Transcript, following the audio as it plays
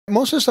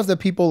most of the stuff that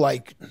people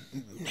like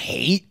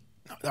hate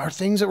are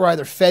things that were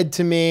either fed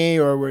to me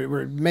or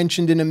were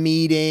mentioned in a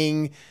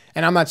meeting.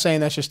 And I'm not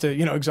saying that's just to,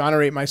 you know,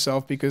 exonerate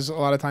myself, because a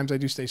lot of times I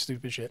do say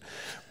stupid shit.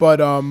 But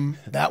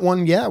that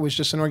one, yeah, was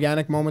just an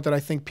organic moment that I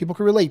think people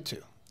could relate to.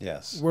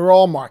 Yes. We're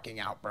all marking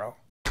out, bro.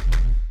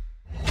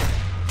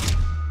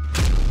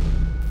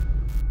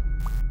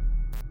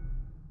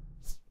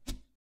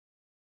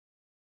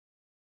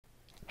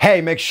 Hey,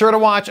 make sure to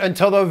watch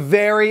until the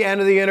very end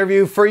of the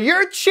interview for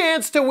your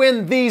chance to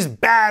win these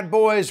bad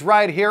boys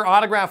right here.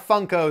 Autographed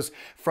Funkos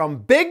from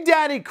Big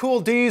Daddy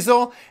Cool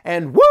Diesel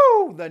and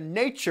woo, the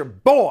Nature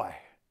Boy.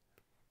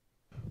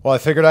 Well, I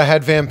figured I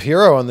had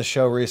Vampiro on the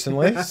show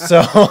recently,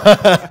 so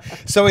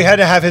so we had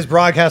to have his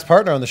broadcast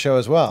partner on the show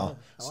as well.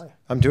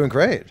 I'm doing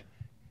great.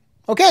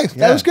 Okay,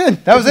 that was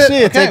good. That was Good it. to see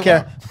you. Okay, Take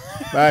care.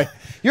 Bye.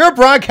 You're a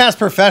broadcast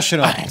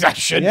professional. I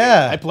should.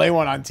 Yeah. I play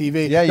one on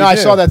TV. Yeah, you no, I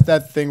do. saw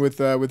that thing with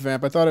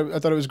Vamp. I thought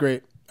it was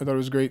great. I thought it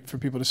was great for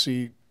people to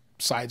see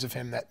sides of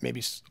him that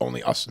maybe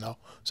only us know.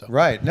 So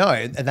Right. No,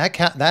 and that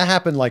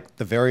happened like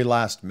the very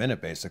last minute,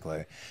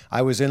 basically.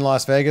 I was in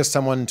Las Vegas.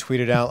 Someone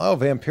tweeted out, "Oh,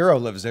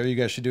 Vampiro lives there. You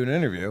guys should do an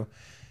interview."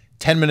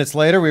 10 minutes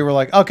later, we were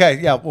like, "Okay,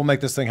 yeah, we'll make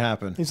this thing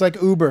happen." he's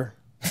like Uber.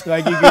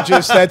 Like you could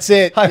just, that's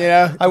it.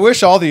 Yeah. I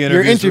wish all the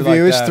interviews Your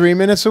interview were like is that. 3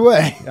 minutes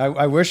away.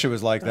 I wish it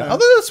was like that.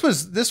 Although this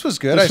was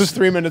good. This was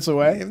 3 minutes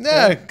away.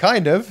 Yeah,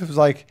 kind of. It was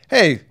like,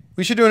 hey,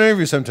 we should do an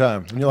interview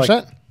sometime. And you're like,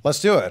 100%.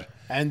 let's do it.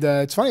 And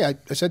it's funny. I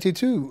said to you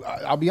too.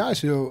 I'll be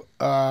honest with you.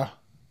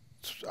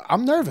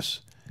 I'm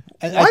nervous.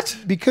 And What?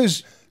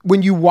 because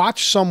when you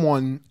watch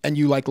someone and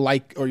you like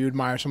or you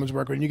admire someone's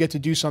work, and you get to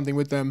do something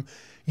with them,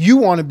 you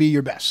want to be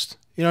your best.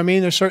 You know what I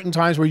mean? There's certain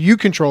times where you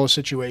control a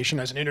situation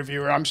as an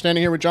interviewer. I'm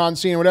standing here with John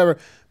Cena, whatever.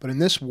 But in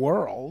this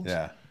world,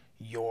 Yeah.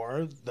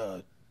 you're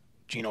the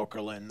Gene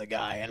Okerlund, the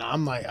guy, and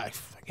I'm like, I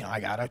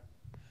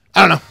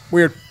don't know,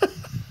 weird,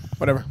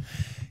 whatever.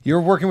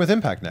 You're working with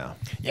Impact now.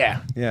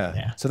 Yeah.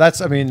 Yeah. So that's,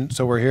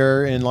 so we're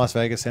here in Las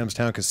Vegas, Sam's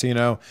Town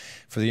Casino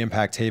for the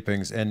Impact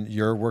tapings, and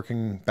you're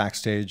working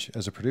backstage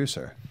as a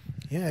producer.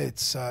 Yeah,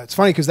 it's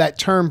funny because that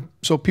term,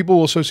 so people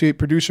will associate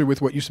producer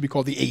with what used to be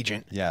called the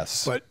agent.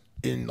 Yes. But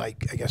in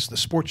like, I guess the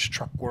sports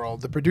truck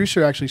world, the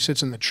producer actually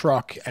sits in the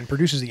truck and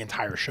produces the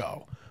entire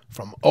show.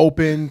 From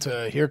open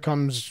to here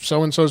comes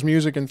so-and-so's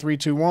music in 3,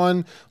 2,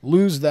 1,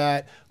 lose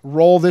that,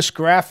 roll this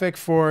graphic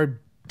for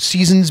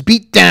season's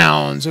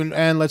beatdowns,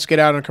 and let's get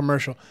out on a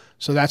commercial.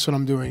 So that's what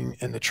I'm doing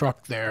in the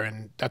truck there,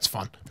 and that's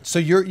fun. So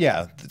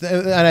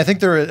and I think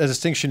there a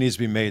distinction needs to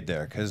be made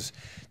there, because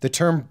the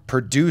term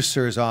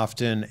producer is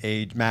often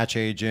a match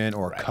agent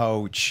or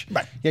coach.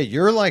 Right. Yeah,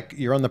 you're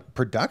on the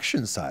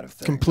production side of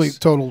things. Complete,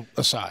 total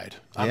aside.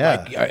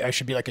 Yeah. I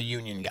should be like a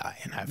union guy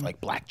and have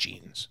like black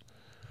jeans.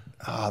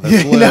 Oh,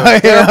 they're blue.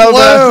 They're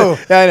blue.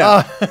 I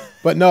know.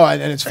 But no,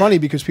 and it's funny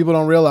because people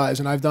don't realize,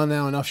 and I've done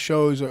now enough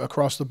shows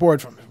across the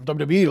board, from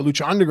WWE to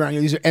Lucha Underground.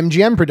 These are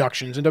MGM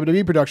productions and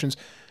WWE productions.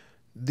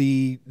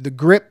 The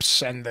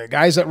grips and the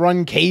guys that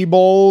run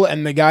cable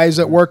and the guys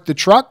that work the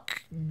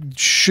truck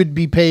should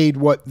be paid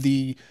what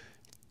the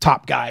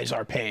top guys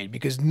are paid,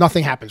 because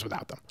nothing happens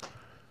without them.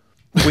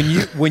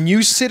 When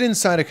you sit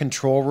inside a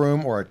control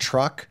room or a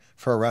truck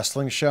for a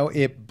wrestling show,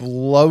 it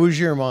blows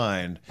your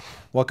mind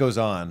what goes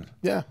on.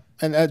 Yeah.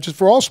 And just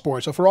for all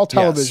sports, or for all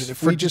television, Yes, if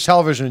for we just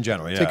television in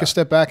general, take a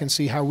step back and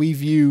see how we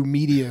view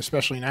media,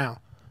 especially now.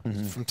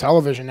 From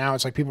television now,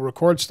 it's like people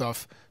record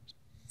stuff.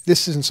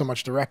 This isn't so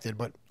much directed,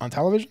 but on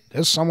television,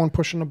 there's someone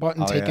pushing a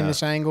button, taking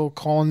this angle,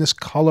 calling this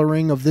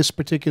coloring of this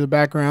particular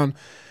background.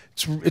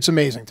 It's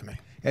amazing to me.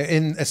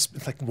 And it's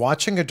like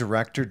watching a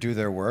director do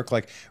their work.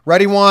 Like,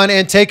 ready 1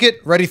 and take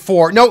it. Ready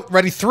 4. No,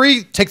 ready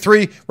 3. Take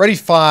 3. Ready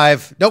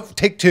 5. Nope,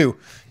 take 2.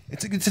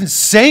 It's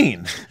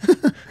insane.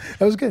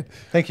 That was good.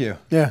 Thank you.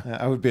 Yeah.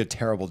 I would be a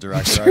terrible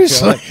director.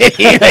 Seriously.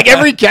 Like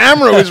every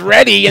camera was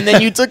ready, and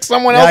then you took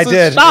someone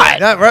else's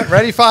shot. Yeah,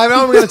 ready 5.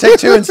 Oh, I'm going to take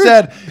 2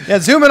 instead. Yeah,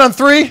 zoom in on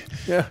 3.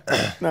 Yeah.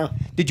 No.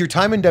 Did your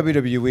time in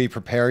WWE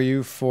prepare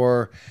you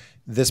for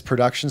this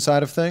production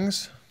side of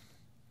things?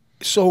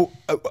 So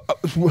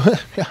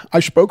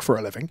I spoke for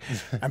a living.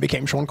 I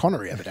became Sean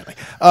Connery, evidently.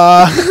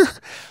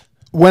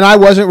 When I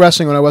wasn't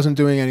wrestling, when I wasn't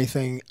doing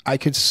anything, I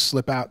could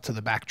slip out to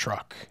the back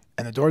truck,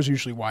 and the doors are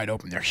usually wide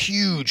open. They're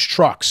huge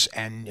trucks,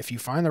 and if you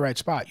find the right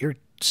spot, you're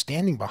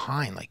standing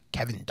behind like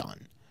Kevin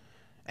Dunn.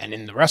 And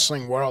in the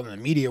wrestling world, in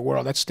the media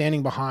world, that's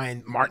standing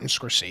behind Martin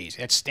Scorsese.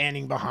 That's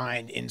standing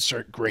behind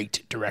insert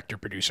great director,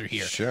 producer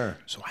here. Sure.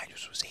 So I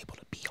just was able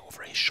to be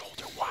over his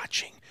shoulder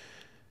watching.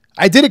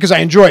 I did it because I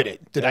enjoyed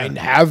it. Did I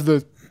have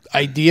the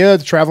idea,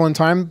 the travel in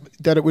time,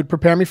 that it would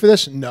prepare me for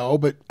this? No,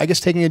 but I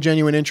guess taking a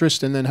genuine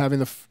interest and then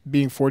having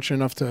being fortunate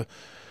enough to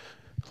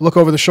look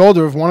over the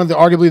shoulder of one of the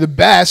arguably the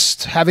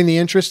best, having the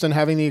interest and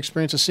having the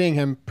experience of seeing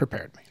him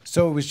prepared me.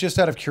 So it was just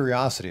out of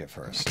curiosity at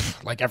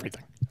first. Like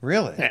everything.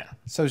 Really? Yeah.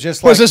 So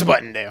just What's like, this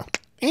button do?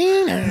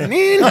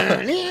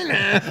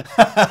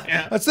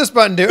 what's this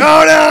button do?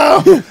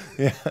 Oh no!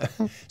 Yeah.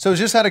 So it's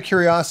just out of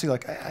curiosity.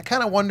 Like, I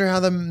kind of wonder how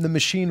the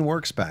machine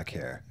works back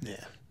here.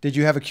 Yeah. Did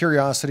you have a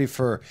curiosity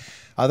for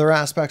other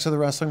aspects of the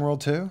wrestling world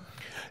too?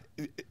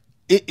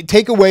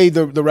 take away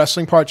the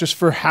wrestling part just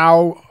for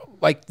how,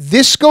 like,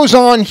 this goes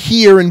on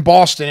here in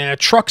Boston and a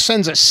truck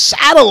sends a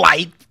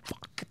satellite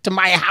to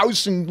my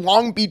house in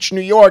Long Beach, New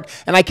York,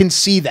 and I can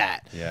see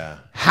that. Yeah.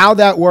 How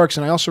that works.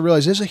 And I also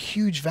realize there's a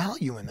huge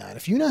value in that.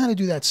 If you know how to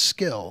do that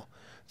skill,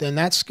 then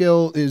that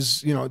skill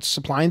is, it's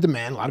supply and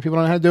demand. A lot of people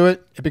don't know how to do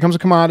it. It becomes a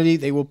commodity.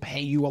 They will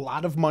pay you a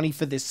lot of money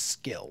for this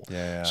skill.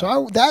 Yeah.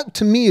 So that,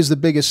 to me, is the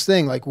biggest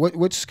thing. Like,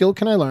 what skill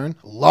can I learn?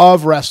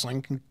 Love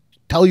wrestling. Can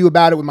tell you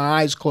about it with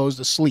my eyes closed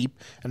asleep.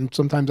 And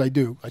sometimes I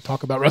do. I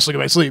talk about wrestling in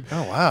my sleep.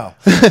 Oh, wow.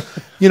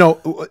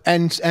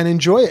 And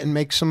enjoy it and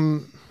make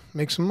some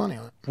money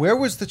on it. Where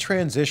was the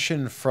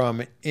transition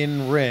from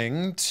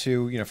in-ring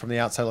to, from the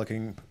outside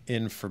looking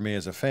in for me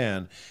as a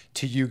fan,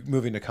 to you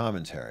moving to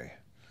commentary?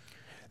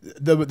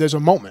 There's a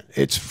moment.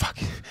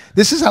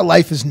 This is how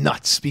life is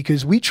nuts,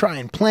 because we try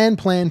and plan.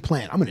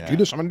 I'm going to do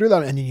this. I'm going to do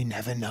that. And then you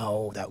never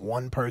know. That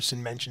one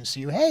person mentions to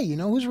you, hey, you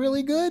know who's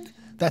really good?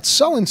 That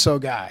so-and-so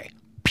guy.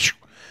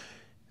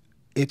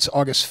 It's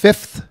August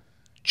 5th.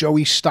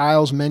 Joey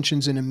Styles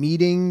mentions in a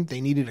meeting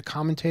they needed a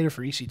commentator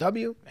for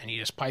ECW. And he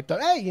just piped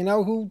up, hey, you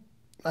know who?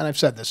 And I've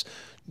said this.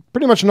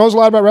 Pretty much knows a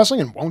lot about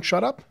wrestling and won't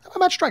shut up. How about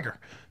Matt Striker?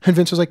 And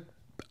Vince was like,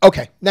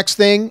 okay, next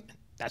thing.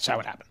 That's how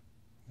it happened.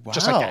 Wow.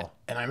 Just like that.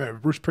 And I remember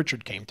Bruce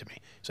Pritchard came to me.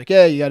 He's like,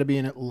 yeah, you got to be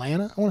in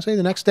Atlanta, I want to say,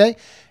 the next day.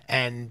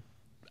 And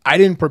I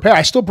didn't prepare.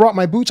 I still brought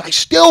my boots. I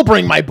still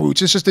bring my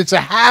boots. It's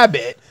a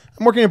habit.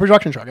 I'm working in a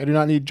production truck. I do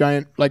not need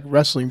giant, like,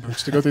 wrestling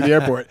boots to go through the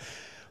airport.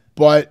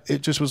 But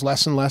it just was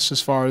less and less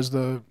as far as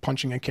the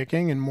punching and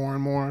kicking, and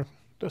more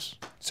this.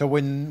 So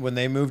when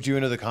they moved you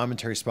into the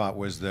commentary spot,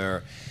 was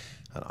there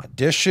an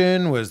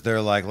audition? Was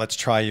there like, let's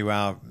try you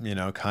out,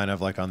 kind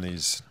of like on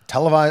these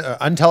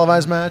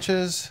untelevised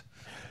matches?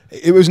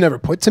 It was never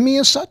put to me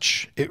as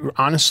such. It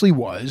honestly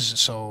was.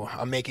 So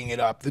I'm making it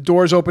up. The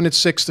doors open at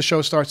 6. The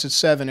show starts at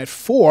 7. At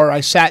 4,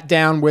 I sat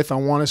down with, I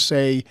want to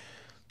say,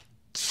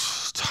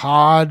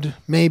 Todd,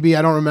 maybe.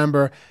 I don't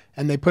remember.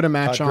 And they put a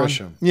match Todd on.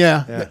 Grisham.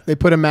 Yeah. They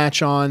put a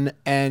match on,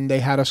 and they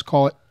had us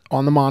call it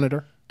on the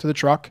monitor to the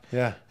truck.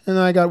 Yeah. And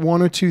I got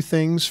one or two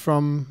things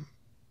from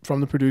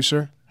the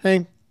producer.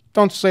 Hey,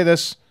 don't say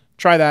this.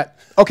 Try that.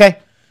 Okay.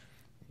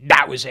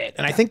 That was it.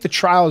 And I think the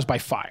trial is by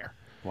fire.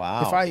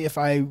 Wow. If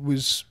I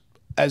was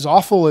as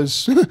awful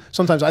as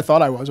sometimes I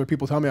thought I was, or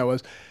people tell me I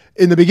was,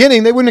 in the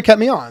beginning, they wouldn't have kept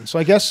me on. So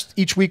I guess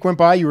each week went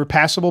by, you were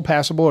passable,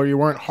 or you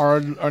weren't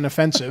hard or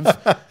offensive.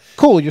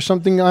 Cool, you're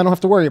something I don't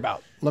have to worry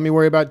about. Let me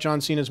worry about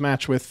John Cena's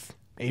match with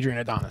Adrian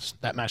Adonis.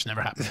 That match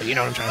never happened, but you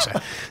know what I'm trying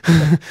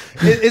to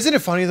say. Isn't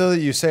it funny, though, that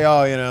you say,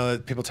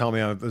 people tell me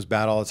I was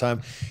bad all the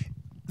time.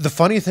 The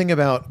funny thing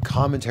about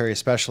commentary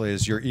especially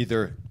is you're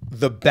either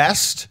the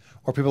best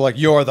or people are like,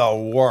 you're the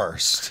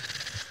worst.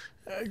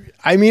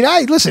 I mean,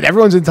 listen,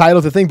 everyone's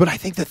entitled to think, but I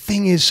think the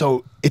thing is,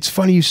 it's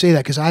funny you say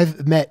that, because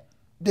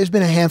there's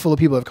been a handful of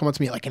people that have come up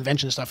to me at like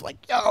convention stuff, like,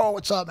 yo,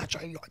 what's up? I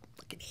fucking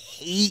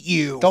hate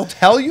you. They'll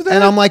tell you that?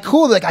 And I'm like,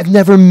 cool. Like, I've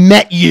never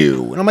met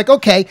you. And I'm like,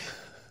 okay,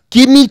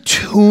 give me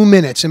 2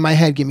 minutes. In my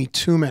head, give me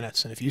 2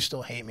 minutes. And if you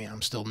still hate me and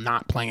I'm still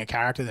not playing a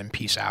character, then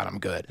peace out. I'm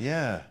good.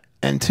 Yeah.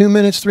 And 2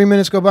 minutes, 3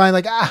 minutes go by,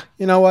 like,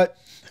 you know what?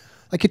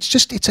 Like,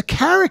 it's a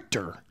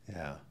character.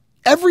 Yeah.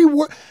 Every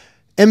word.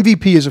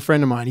 MVP is a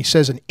friend of mine. He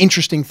says an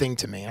interesting thing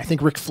to me. I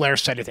think Ric Flair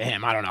said it to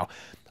him. I don't know.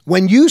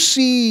 When you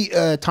see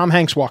Tom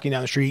Hanks walking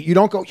down the street, you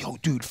don't go, yo,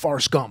 dude,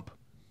 Forrest Gump.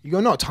 You go,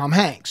 no, Tom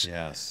Hanks.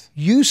 Yes.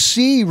 You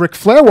see Ric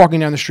Flair walking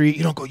down the street,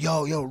 you don't go,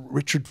 yo,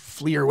 Richard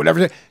Fleer,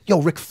 whatever.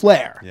 Yo, Ric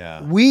Flair.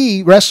 Yeah.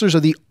 We wrestlers are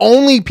the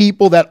only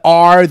people that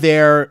are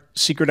their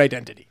secret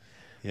identity.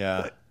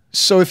 Yeah.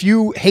 So if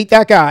you hate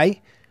that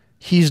guy,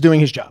 he's doing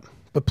his job.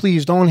 But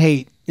please don't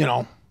hate,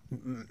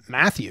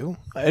 Matthew.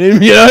 You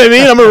know what I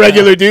mean? I'm a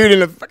regular dude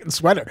in a fucking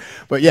sweater.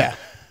 But yeah.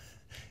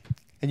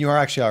 And you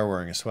are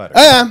wearing a sweater.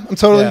 I am. I'm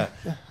totally.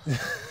 Yeah.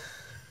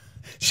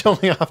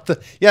 Showing off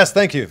the. Yes,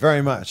 thank you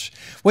very much.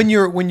 When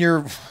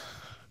you're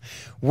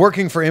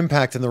working for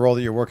Impact in the role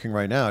that you're working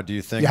right now, do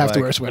you think you have to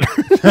wear a sweater?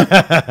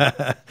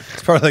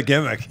 It's part of the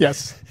gimmick.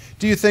 Yes.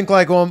 Do you think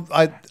like, well,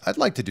 I'd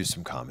like to do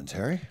some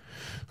commentary?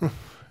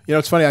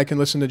 It's funny. I can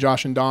listen to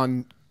Josh and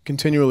Don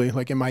continually,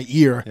 like in my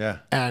ear. Yeah.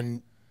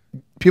 And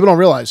people don't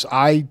realize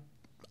I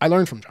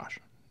learned from Josh.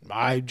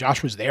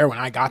 Josh was there when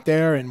I got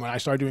there, and when I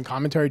started doing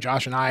commentary,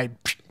 Josh and I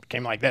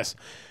became like this.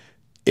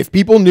 If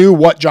people knew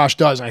what Josh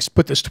does, and I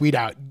put this tweet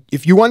out,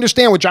 if you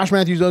understand what Josh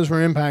Matthews does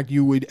for Impact,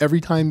 you would, every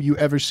time you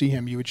ever see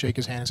him, you would shake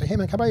his hand and say, hey,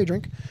 man, can I buy you a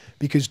drink?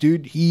 Because,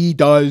 dude, he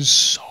does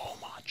so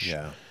much.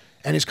 Yeah.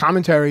 And his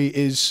commentary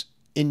is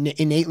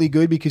innately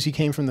good because he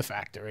came from the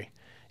factory.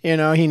 He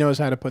knows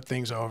how to put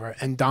things over.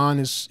 And Don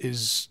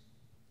is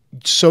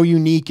so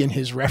unique in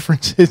his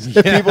references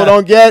that people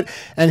don't get,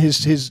 and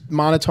his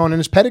monotone and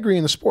his pedigree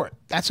in the sport.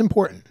 That's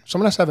important.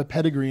 Someone has to have a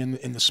pedigree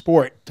in the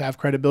sport to have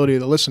credibility to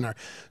the listener.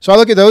 So I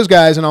look at those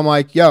guys and I'm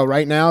like, yo,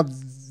 right now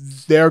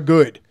they're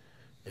good.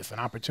 If an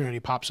opportunity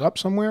pops up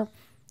somewhere,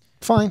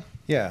 fine.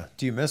 Yeah.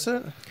 Do you miss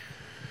it?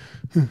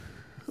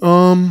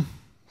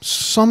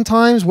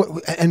 Sometimes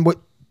what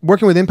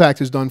working with Impact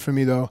has done for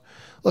me though.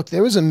 Look,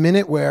 there was a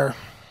minute where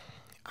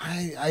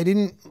I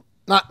didn't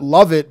not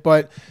love it,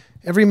 but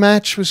every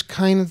match was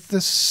kind of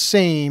the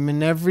same,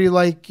 and every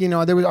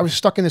I was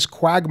stuck in this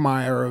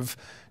quagmire of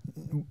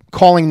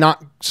calling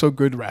not so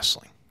good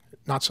wrestling,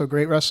 not so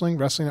great wrestling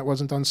that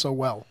wasn't done so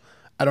well.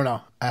 I don't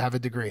know. I have a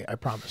degree. I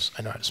promise.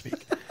 I know how to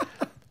speak.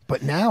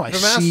 But now I see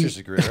a master's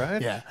degree,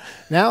 right? Yeah.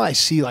 Now I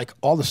see like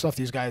all the stuff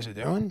these guys are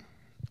doing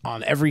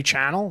on every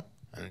channel,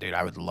 and dude,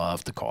 I would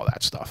love to call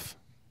that stuff.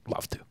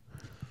 Love to.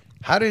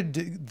 How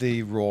did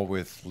the role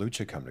with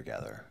Lucha come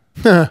together?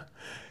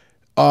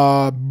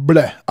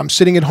 Bleh. I'm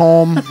sitting at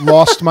home,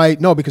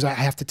 because I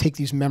have to take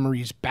these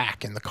memories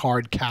back in the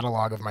card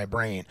catalog of my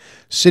brain.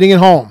 Sitting at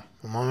home,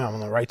 I'm on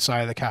the right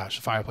side of the couch,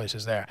 the fireplace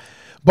is there.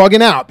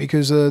 Bugging out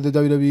because the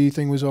WWE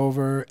thing was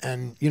over,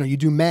 and you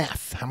do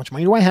math. How much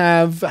money do I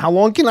have? How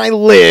long can I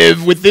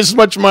live with this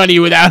much money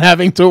without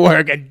having to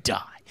work and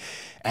die?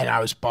 And I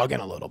was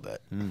bugging a little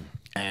bit.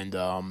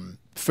 And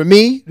for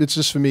me, it's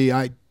just for me.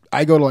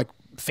 I go to like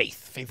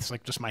faith. Faith's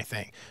like just my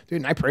thing, dude.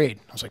 And I prayed.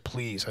 I was like,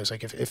 please. I was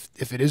like,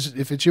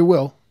 if it's your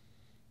will,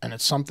 and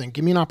it's something,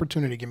 give me an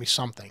opportunity. Give me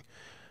something.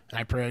 And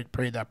I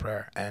prayed that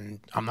prayer. And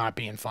I'm not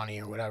being funny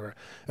or whatever.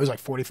 It was like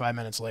 45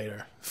 minutes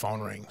later.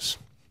 Phone rings.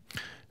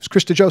 It's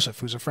Chris Joseph,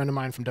 who's a friend of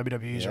mine from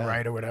WWE. He's a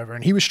writer or whatever.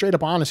 And he was straight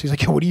up honest. He's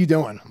like, yo, what are you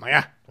doing? I'm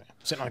like,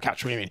 sitting on the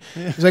couch. What do you mean?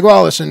 Yeah. He's like,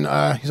 well, listen,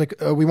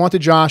 we wanted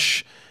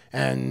Josh,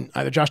 and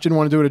either Josh didn't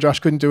want to do it or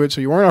Josh couldn't do it,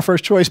 so you weren't our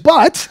first choice.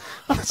 But,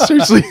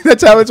 seriously,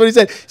 that's what he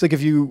said. He's like,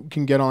 if you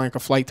can get on like a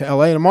flight to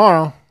LA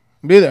tomorrow,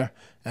 be there.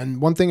 And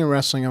one thing in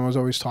wrestling I was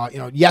always taught,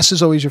 yes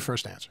is always your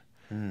first answer.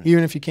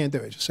 Even if you can't do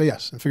it, just say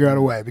yes and figure out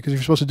a way. Because if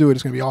you're supposed to do it,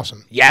 it's going to be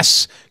awesome.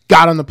 Yes,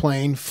 got on the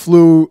plane,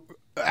 flew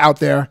out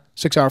there,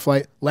 6-hour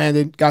flight,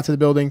 landed, got to the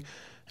building.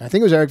 And I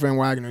think it was Eric Van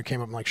Wagner who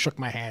came up and like shook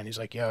my hand. He's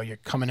like, yo, you're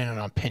coming in on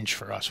a pinch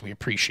for us. We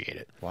appreciate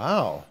it.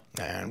 Wow.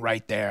 And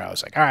right there, I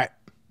was like, all right,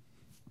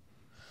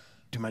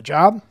 do my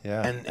job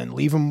and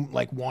leave him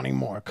like wanting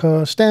more.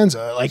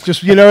 Costanza, like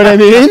just, you know what I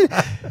mean?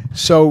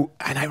 So,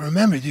 and I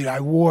remember, dude, I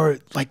wore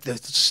like the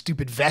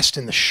stupid vest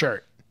and the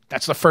shirt.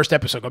 That's the first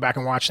episode. Go back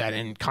and watch that.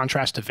 In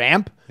contrast to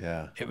Vamp,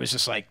 it was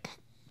just like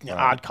an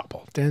odd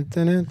couple. Dun,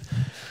 dun, dun.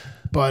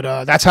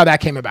 But that's how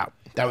that came about.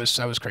 That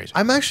was crazy.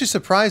 I'm actually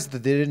surprised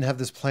that they didn't have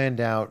this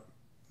planned out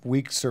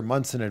weeks or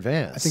months in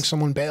advance. I think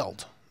someone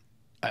bailed.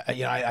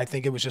 I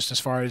think it was just as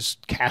far as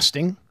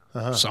casting.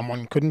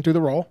 Someone couldn't do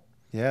the role.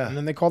 Yeah. And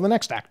then they called the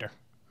next actor.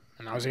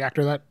 And I was the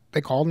actor that they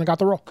called and they got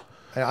the role.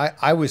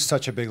 I was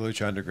such a big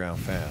Lucha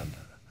Underground fan.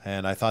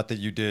 And I thought that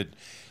you did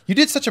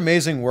such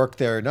amazing work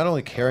there, not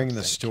only carrying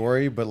the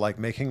story, but like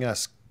making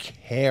us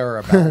care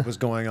about what was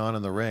going on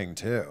in the ring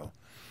too.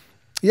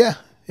 Yeah,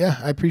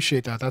 I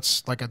appreciate that.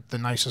 That's like the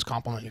nicest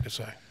compliment you could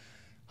say.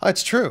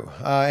 It's true.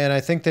 And I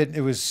think that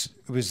it was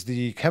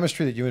the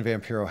chemistry that you and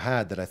Vampiro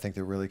had that I think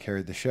that really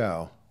carried the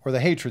show. Or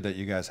the hatred that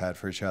you guys had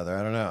for each other.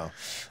 I don't know.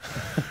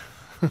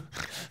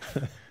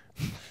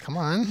 Come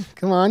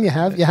on. You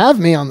have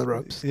me on the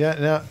ropes.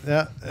 Yeah,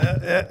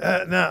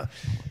 no.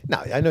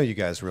 I know you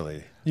guys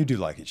you do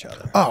like each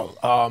other.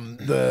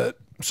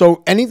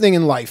 So anything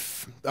in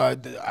life,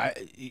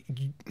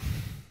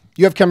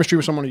 you have chemistry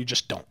with someone or you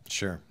just don't.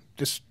 Sure.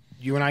 Just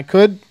you and I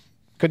could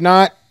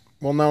not.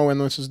 We'll know when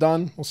this is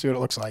done. We'll see what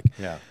it looks like.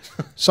 Yeah.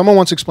 Someone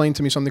once explained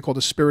to me something called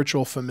a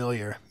spiritual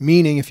familiar,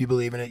 meaning if you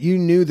believe in it, you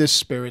knew this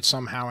spirit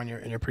somehow in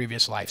your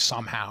previous life,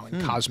 somehow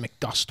in cosmic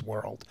dust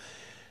world.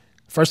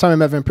 First time I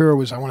met Vampiro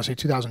was, I want to say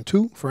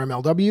 2002 for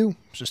MLW. It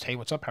was just, hey,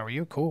 what's up? How are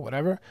you? Cool,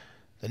 whatever.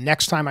 The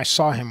next time I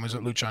saw him was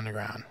at Lucha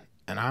Underground.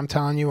 And I'm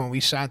telling you, when we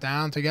sat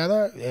down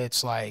together,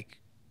 it's like,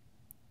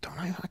 don't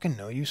I fucking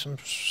know you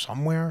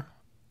somewhere?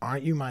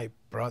 Aren't you my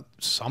brother?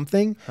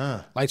 Something?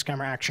 Lights,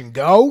 camera, action,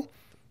 go.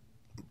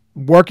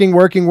 Working.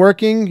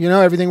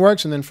 Everything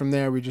works. And then from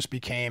there, we just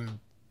became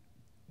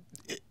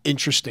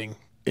interesting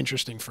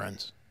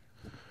friends.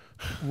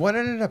 What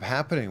ended up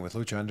happening with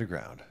Lucha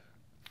Underground?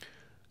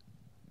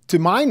 To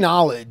my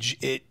knowledge,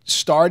 it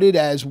started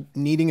as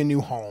needing a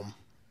new home.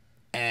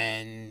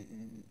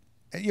 And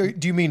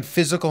do you mean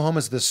physical home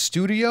as the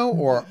studio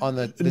or on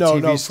the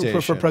TV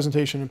station? For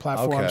presentation and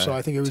platform. Okay. So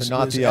I think it was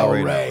the El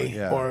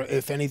Rey. Or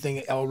if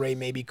anything, El Rey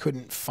maybe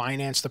couldn't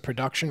finance the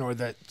production or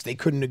that they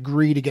couldn't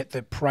agree to get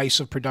the price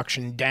of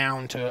production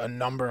down to a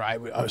number,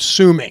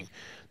 assuming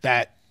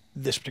that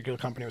this particular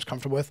company was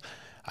comfortable with.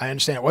 I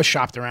understand it was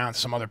shopped around to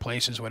some other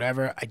places,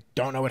 whatever. I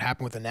don't know what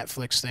happened with the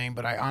Netflix thing,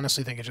 but I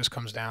honestly think it just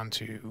comes down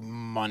to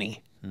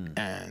money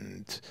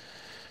and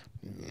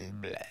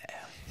blah.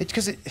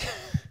 Because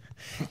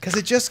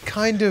it just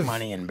kind of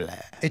money and blah.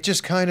 It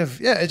just kind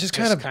of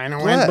kind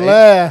of went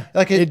blah.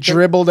 Like it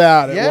dribbled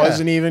out. It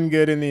wasn't even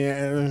good in the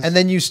end. And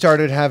then you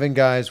started having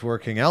guys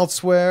working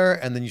elsewhere,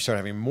 and then you started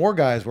having more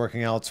guys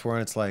working elsewhere,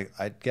 and it's like,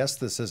 I guess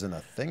this isn't a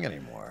thing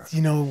anymore.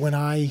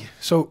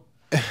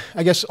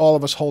 I guess all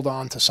of us hold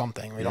on to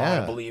something we don't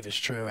want to believe is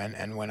true.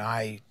 And when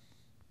I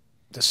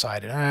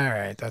decided, all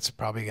right, that's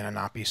probably going to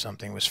not be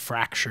something, was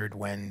fractured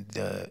when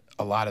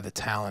a lot of the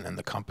talent and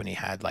the company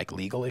had like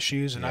legal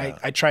issues. And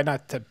I tried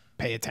not to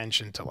pay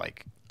attention to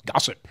like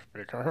gossip.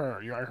 Like, I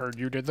heard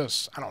you did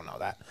this. I don't know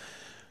that.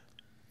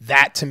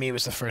 that to me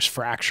was the first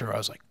fracture. I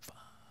was like,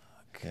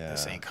 fuck, Yeah.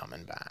 this ain't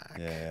coming back.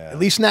 Yeah. At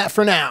least not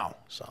for now.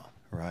 So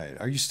Right.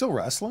 Are you still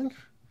wrestling?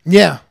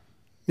 yeah.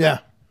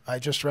 I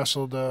just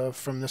wrestled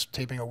from this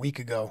taping a week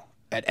ago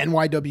at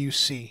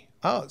NYWC.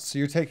 Oh, so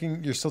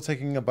you're still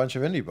taking a bunch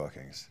of indie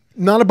bookings.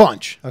 Not a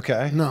bunch.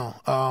 Okay. No.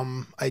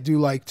 I do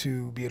like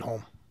to be at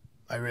home.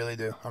 I really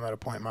do. I'm at a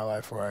point in my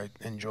life where I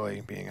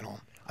enjoy being at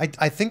home.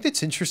 I think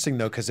that's interesting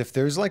though, because if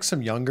there's like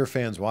some younger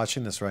fans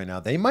watching this right now,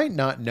 they might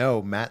not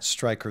know Matt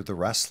Striker the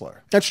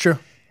wrestler. That's true.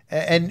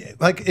 And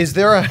like, is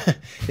there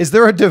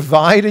a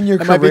divide in your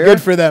That career? might be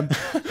good for them.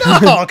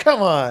 No,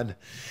 come on.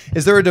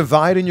 Is there a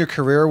divide in your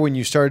career when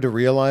you started to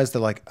realize that,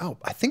 like, oh,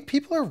 I think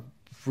people are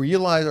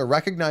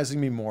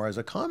recognizing me more as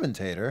a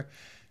commentator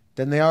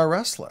than they are a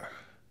wrestler?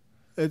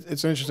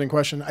 It's an interesting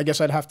question. I guess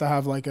I'd have to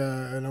have like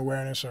an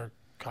awareness or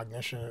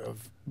cognition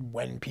of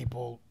when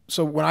people.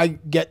 So when I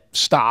get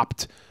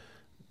stopped,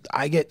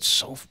 I get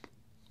so.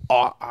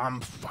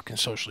 I'm fucking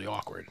socially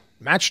awkward.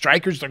 Matt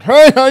Striker's like,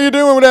 hey, how you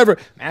doing? Whatever.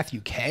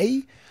 Matthew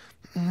K.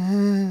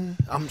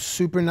 I'm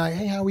super nice.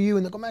 Hey, how are you?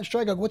 And they go, Matt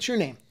Striker, what's your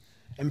name?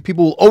 And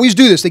people will always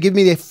do this. They give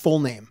me their full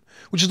name,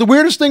 which is the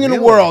weirdest thing in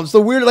the world. It's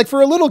the weird, like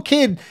for a little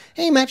kid,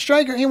 hey, Matt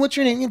Striker, hey, what's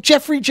your name?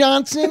 Jeffrey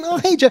Johnson. Oh,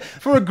 hey, Jeff.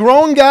 For a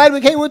grown guy,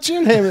 like, hey, what's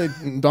your name?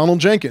 Like, Donald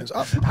Jenkins.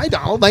 Oh, hi,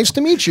 Donald. Nice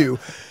to meet you.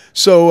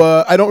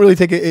 So I don't really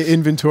take an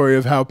inventory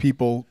of how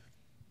people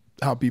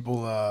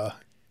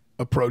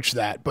approach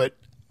that, but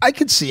I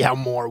could see how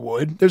more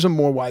would. There's a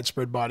more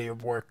widespread body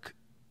of work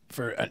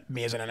for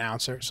me as an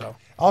announcer. So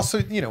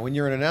also, when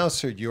you're an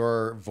announcer,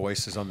 your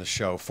voice is on the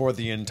show for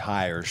the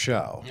entire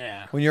show.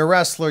 Yeah. When you're a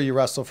wrestler, you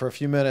wrestle for a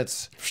few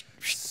minutes.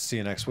 See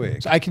you next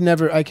week. So I can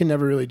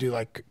never really do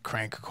like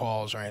crank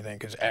calls or anything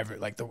because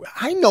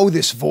I know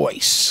this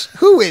voice.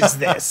 Who is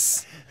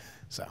this?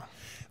 So.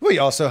 Well, you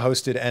also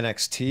hosted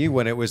NXT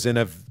when it was in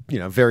a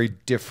very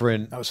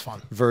different That was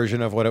fun.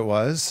 version of what it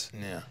was.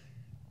 Yeah.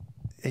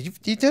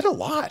 You did a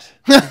lot.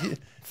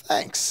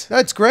 Thanks.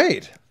 That's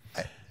great.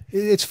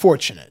 It's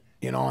fortunate,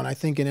 and I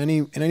think in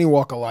any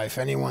walk of life,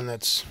 anyone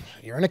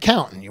you're an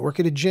accountant, you work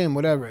at a gym,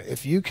 whatever,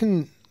 if you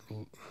can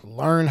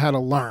learn how to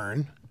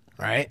learn,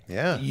 right?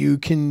 Yeah. You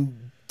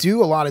can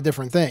do a lot of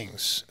different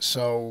things.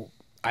 So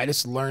I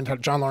just learned how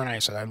John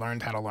Laurinaitis said I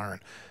learned how to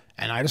learn.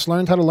 And I just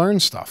learned how to learn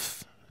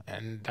stuff.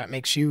 And that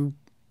makes you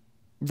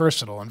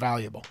versatile and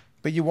valuable.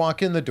 But you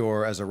walk in the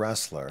door as a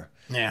wrestler.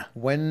 Yeah.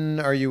 When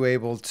are you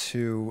able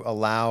to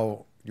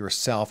allow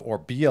yourself or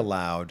be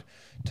allowed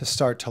to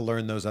start to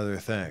learn those other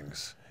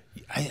things?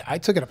 I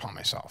took it upon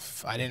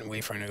myself. I didn't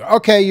wait for him to go,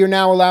 okay, you're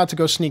now allowed to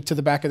go sneak to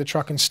the back of the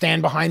truck and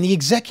stand behind the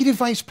executive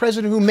vice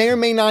president who may or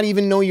may not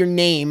even know your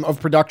name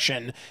of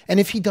production. And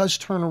if he does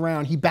turn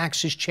around, he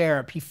backs his chair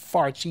up, he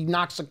farts, he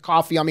knocks a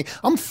coffee on me.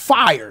 I'm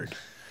fired.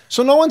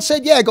 So no one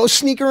said, yeah, go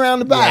sneak around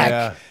the back.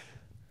 Yeah.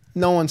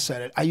 No one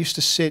said it. I used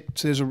to sit,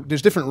 so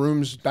there's different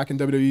rooms back in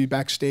WWE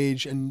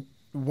backstage, and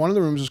one of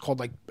the rooms is called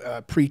like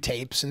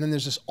pre-tapes, and then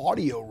there's this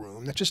audio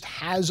room that just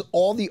has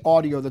all the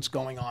audio that's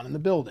going on in the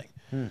building.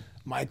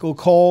 Michael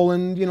Cole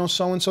and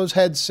so-and-so's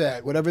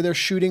headset, whatever they're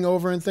shooting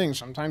over and things,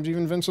 sometimes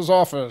even Vince's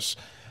office.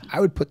 I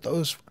would put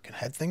those fucking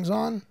head things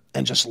on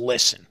and just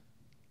listen.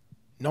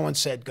 No one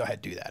said, go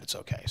ahead, do that. It's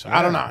okay. So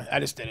I don't know. I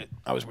just did it.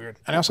 I was weird.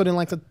 And I also didn't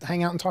like to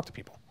hang out and talk to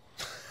people.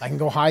 I can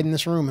go hide in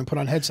this room and put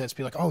on headsets,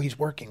 be like, oh, he's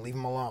working, leave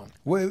him alone.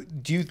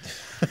 Do you...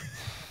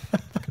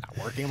 Not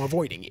working, I'm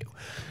avoiding you.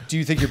 Do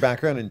you think your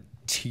background in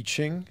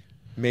teaching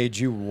made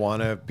you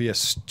want to be a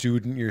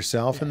student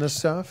yourself in this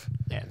stuff?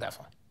 Yeah,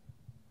 definitely.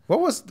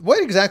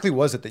 What exactly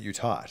was it that you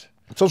taught?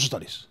 Social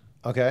studies.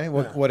 Okay.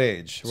 What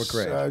age? What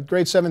grade?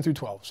 Grade 7 through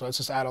 12. So it's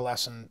just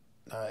adolescent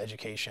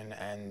education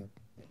and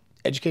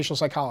educational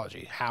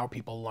psychology, how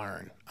people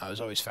learn. I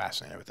was always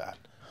fascinated with that.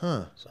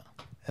 Huh. So.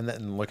 And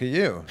then look at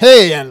you.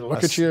 Hey, and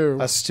look at you.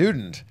 A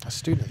student. A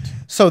student.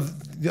 So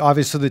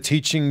obviously the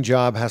teaching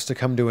job has to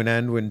come to an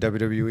end when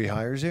WWE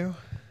hires you?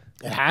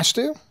 It has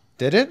to.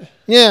 Did it?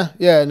 Yeah.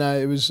 No,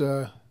 it was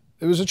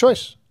a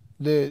choice.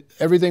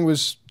 Everything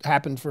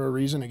happened for a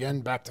reason.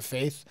 Again, back to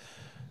faith.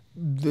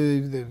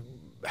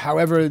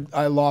 However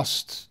I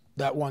lost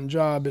that one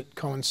job, it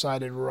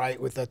coincided right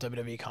with that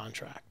WWE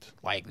contract,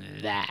 like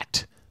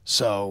that.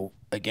 So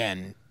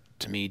again,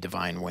 to me,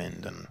 divine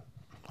wind, and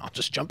I'll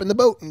just jump in the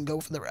boat and go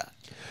for the ride.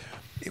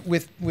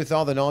 With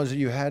all the knowledge that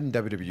you had in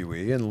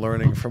WWE and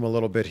learning from a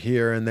little bit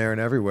here and there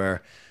and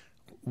everywhere,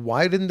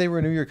 why didn't they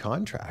renew your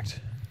contract?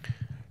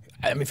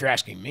 I mean, if you're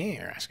asking me,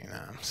 you're asking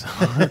them. So,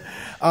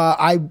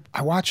 I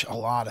watch a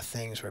lot of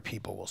things where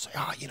people will say,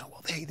 oh,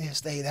 well, they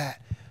this, they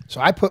that.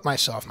 So I put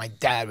myself, my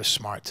dad was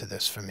smart to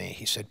this for me.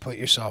 He said, put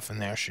yourself in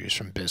their shoes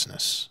from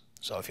business.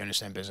 So if you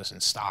understand business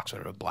and stocks,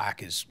 whatever,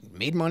 black is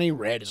made money,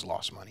 red is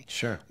lost money.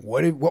 Sure.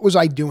 What was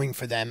I doing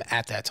for them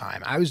at that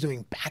time? I was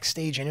doing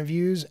backstage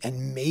interviews,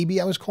 and maybe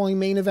I was calling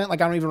main event.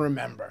 Like, I don't even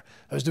remember.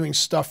 I was doing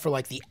stuff for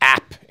like the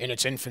app in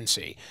its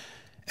infancy.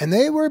 And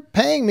they were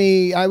paying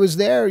me. I was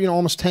there,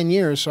 almost 10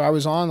 years. So I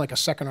was on like a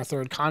second or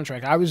third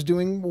contract. I was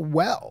doing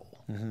well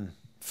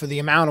for the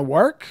amount of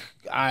work,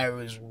 I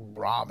was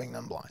robbing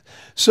them blind.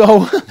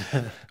 So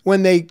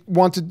when they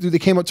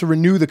came up to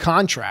renew the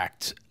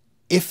contract,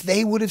 if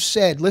they would have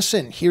said,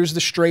 listen, here's the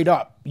straight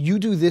up, you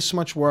do this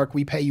much work,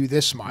 we pay you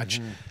this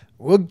much.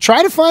 We'll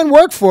try to find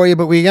work for you,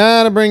 but we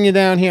got to bring you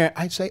down here.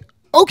 I'd say,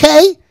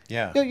 okay.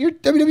 Yeah. You're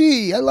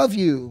WWE. I love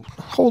you.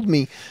 Hold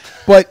me.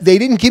 But they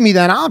didn't give me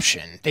that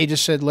option. They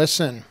just said,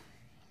 listen,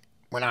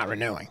 we're not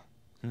renewing.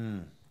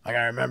 Like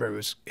I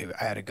remember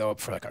I had to go up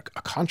for like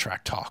a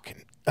contract talk.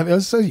 And I mean, I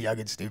was so young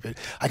and stupid.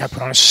 I got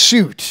put on a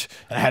suit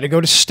and I had to go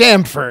to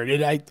Stamford.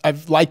 And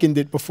I've likened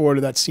it before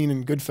to that scene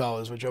in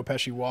Goodfellas where Joe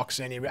Pesci walks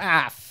in.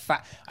 I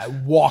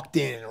walked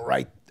in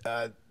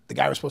and the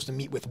guy I was supposed to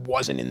meet with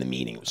wasn't in the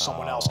meeting. It was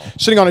someone else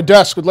sitting on a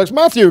desk with Lex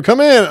Matthew. Come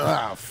in.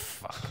 Oh,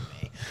 fuck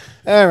me.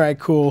 All right,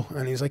 cool.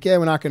 And he's like, yeah,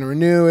 we're not going to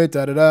renew it.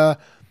 Da da da.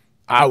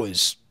 That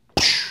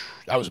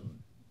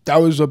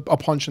was a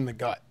punch in the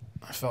gut.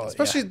 I felt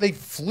especially they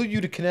flew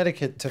you to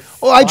Connecticut to.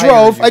 Well, I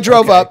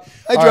drove up.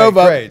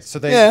 Great. So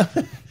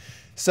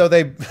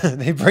they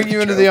bring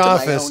you into the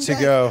office to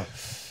go.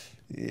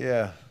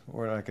 Yeah,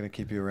 we're not going to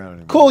keep you around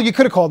anymore. Cool. You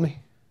could have called me.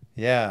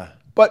 Yeah.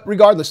 But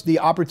regardless, the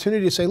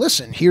opportunity to say,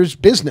 listen, here's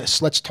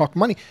business. Let's talk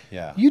money.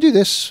 Yeah. You do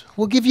this.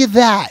 We'll give you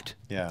that.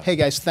 Yeah. Hey,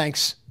 guys,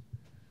 thanks.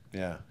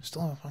 Yeah.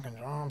 Still have a fucking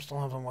job. Still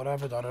having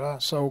whatever, da-da-da.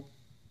 So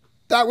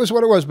that was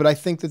what it was. But I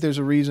think that there's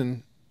a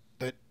reason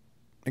that,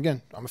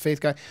 again, I'm a faith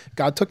guy.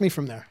 God took me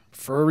from there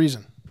for a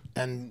reason.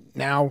 And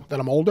now that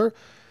I'm older,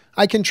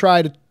 I can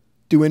try to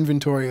do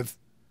inventory of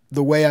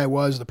the way I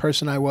was, the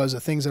person I was,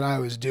 the things that I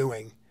was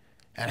doing,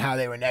 and how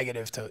they were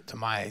negative to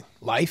my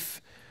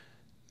life.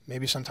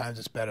 Maybe sometimes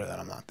it's better that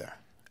I'm not there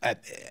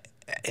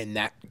in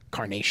that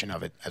carnation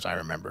of it as I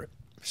remember it.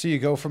 So you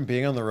go from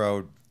being on the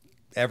road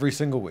every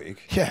single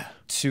week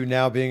to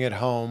now being at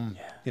home.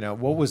 Yeah. You know,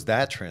 what was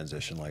that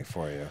transition like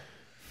for you?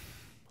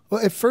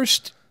 Well, at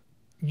first,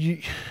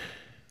 I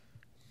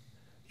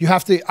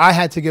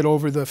had to get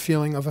over the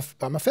feeling of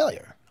I'm a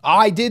failure.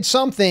 I did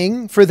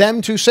something for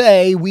them to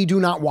say, we do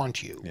not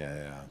want you.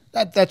 Yeah.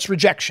 That's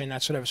rejection.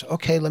 That's whatever. So,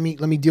 okay, let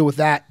me deal with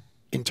that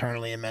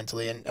internally and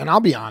mentally. And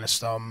I'll be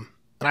honest,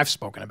 and I've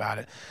spoken about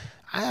it.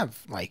 I have,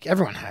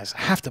 everyone has,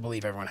 I have to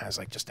believe everyone has,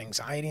 just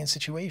anxiety in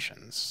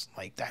situations.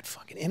 Like that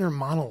fucking inner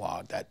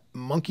monologue, that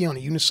monkey on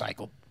a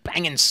unicycle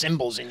banging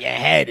cymbals in your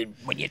head and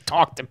when you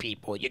talk to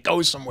people, you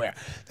go somewhere.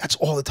 That's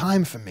all the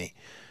time for me.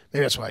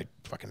 Maybe that's why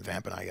fucking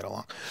Vamp and I get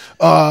along.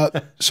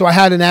 So I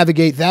had to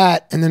navigate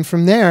that. And then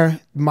from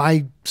there,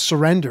 my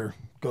surrender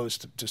goes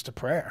to just a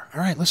prayer.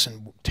 All right,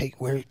 listen, take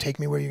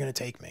me where you're going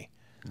to take me.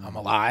 I'm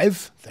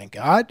alive, thank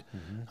God.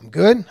 I'm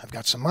good. I've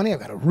got some money. I've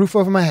got a roof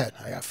over my head.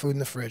 I got food in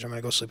the fridge. I'm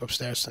going to go sleep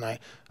upstairs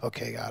tonight.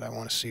 Okay, God, I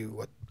want to see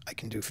what I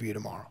can do for you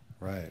tomorrow.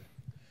 Right.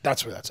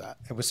 That's where that's at.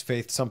 And was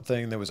faith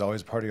something that was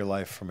always a part of your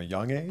life from a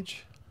young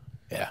age?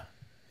 Yeah.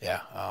 Yeah.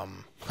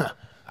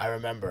 I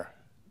remember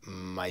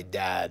my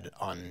dad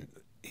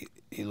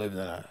he lived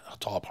in a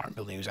tall apartment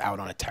building. He was out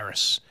on a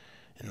terrace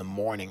in the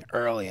morning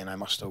early, and I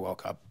must have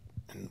woke up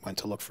and went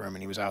to look for him,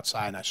 and he was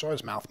outside, and I saw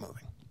his mouth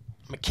moving.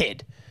 I'm a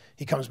kid.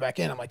 He comes back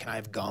in. I'm like, can I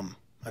have gum?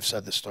 I've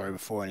said this story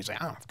before. And he's like,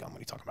 I don't have gum. What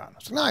are you talking about? I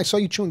was like, no, I saw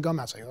you chewing gum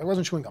outside. I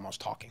wasn't chewing gum. I was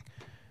talking.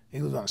 He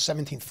lived on the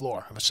 17th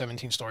floor of a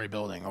 17-story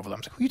building over there. I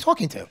was like, who are you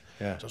talking to?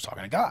 Yeah. So I was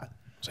talking to God. I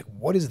was like,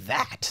 what is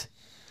that?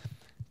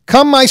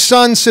 Come, my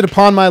son, sit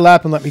upon my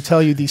lap and let me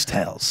tell you these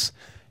tales.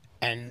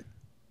 And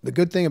the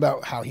good thing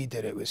about how he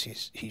did it was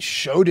he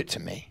showed it to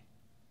me.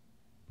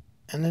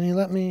 And then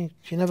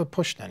he never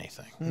pushed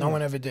anything. No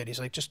one ever did. He's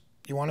like,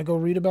 you want to go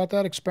read about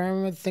that,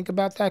 experiment, think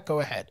about that? Go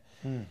ahead.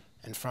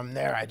 And from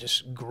there, I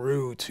just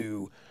grew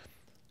to,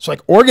 so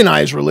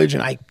organized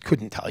religion, I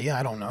couldn't tell you.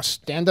 I don't know.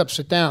 Stand up,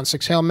 sit down,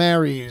 6 Hail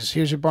Marys,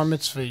 here's your bar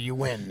mitzvah, you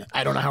win.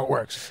 I don't know how it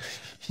works.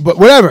 But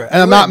whatever.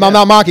 And I'm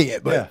not mocking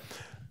it.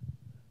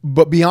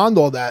 But beyond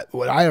all that,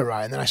 what I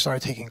arrived, and then I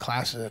started taking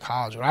classes at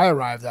college, what I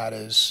arrived at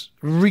is,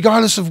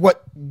 regardless of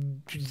what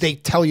they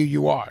tell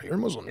you are, you're a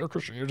Muslim, you're a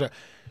Christian,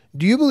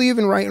 do you believe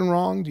in right and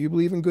wrong? Do you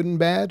believe in good and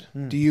bad?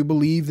 Do you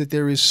believe that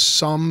there is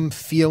some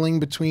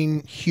feeling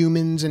between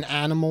humans and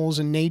animals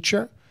and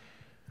nature?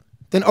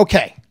 Then,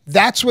 okay,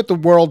 that's what the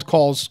world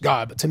calls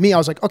God. But to me, I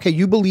was like, okay,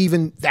 you believe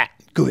in that.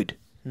 Good.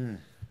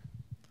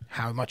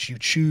 How much you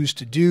choose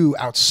to do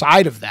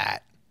outside of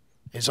that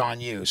is on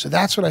you. So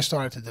that's what I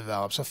started to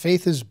develop. So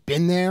faith has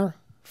been there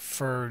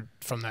from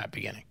that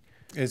beginning.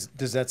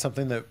 Does that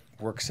something that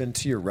works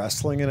into your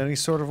wrestling in any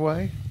sort of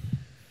way?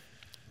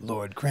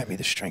 Lord, grant me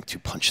the strength to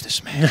punch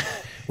this man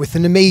with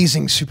an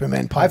amazing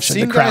Superman punch and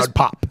the crowd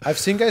pop. I've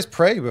seen guys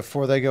pray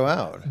before they go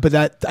out. But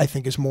that, I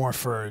think, is more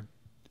for,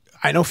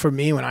 I know for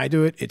me when I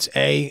do it, it's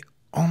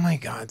oh my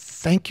God,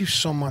 thank you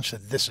so much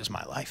that this is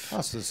my life.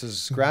 Oh, so this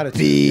is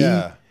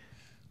gratitude.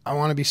 I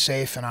want to be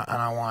safe, and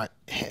I want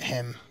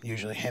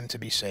usually him to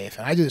be safe.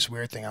 And I do this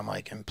weird thing. I'm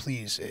like, and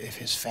please, if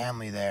his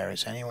family there,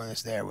 is anyone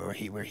that's there where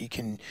he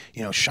can,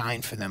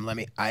 shine for them,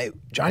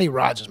 Johnny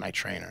Rods is my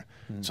trainer.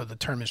 So the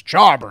term is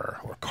jobber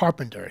or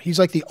carpenter. He's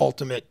like the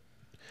ultimate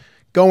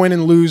go in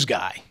and lose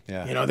guy.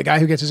 Yeah. The guy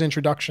who gets his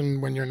introduction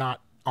when you're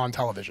not on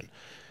television.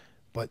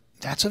 But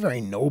That's a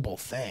very noble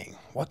thing.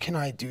 What can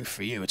I do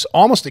for you? It's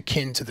almost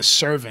akin to the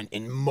servant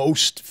in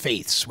most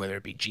faiths, whether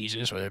it be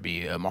Jesus, whether it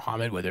be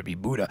Muhammad, whether it be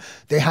Buddha.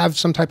 They have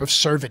some type of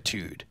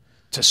servitude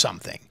to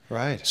something.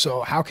 Right.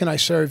 So how can I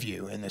serve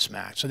you in this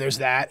match? So there's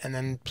that, and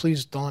then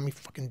please don't let me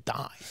fucking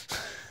die.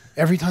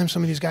 Every time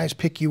some of these guys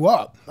pick you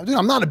up, dude,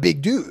 I'm not a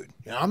big dude.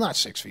 You know, I'm not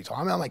 6 feet tall.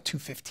 I'm like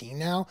 215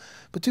 now.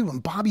 But dude, when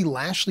Bobby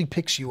Lashley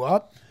picks you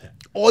up,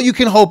 all you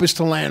can hope is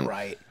to land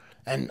right.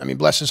 And I mean,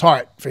 bless his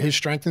heart, for his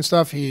strength and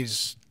stuff,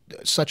 he's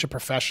such a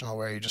professional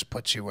where he just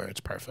puts you where it's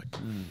perfect.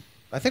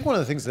 I think one of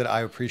the things that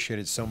I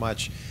appreciated so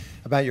much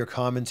about your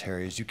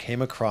commentary is you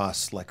came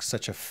across like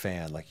such a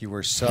fan. Like you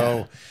were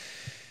so,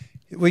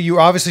 well, you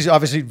were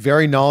obviously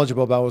very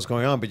knowledgeable about what was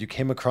going on, but you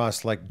came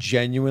across like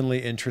genuinely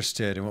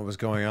interested in what was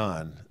going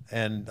on.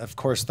 And of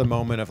course, the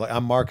moment of like,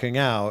 I'm marking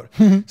out,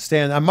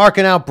 Stan, I'm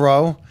marking out,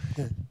 bro.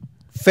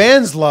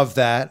 Fans love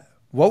that.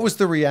 What was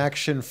the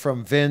reaction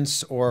from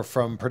Vince or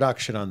from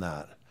production on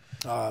that?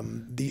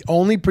 The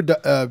only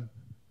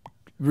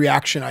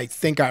reaction I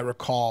think I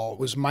recall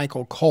was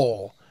Michael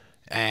Cole.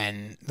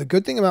 And the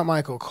good thing about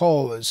Michael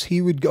Cole is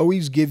he would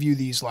always give you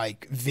these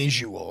like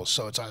visuals.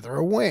 So it's either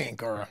a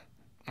wink or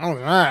oh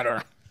that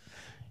or,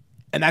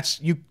 and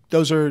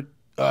those are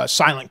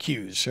silent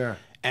cues. Sure.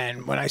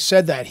 And when I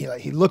said that,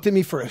 he looked at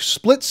me for a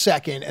split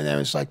second and then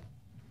was like,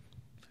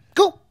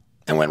 cool,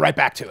 and went right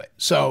back to it.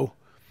 So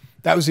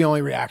that was the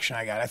only reaction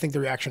I got. I think the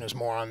reaction is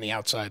more on the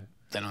outside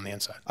than on the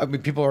inside. I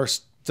mean, people are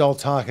still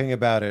talking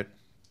about it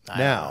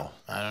now.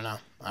 I don't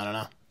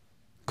know.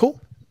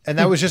 Cool. And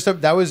that was just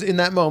that was in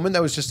that moment.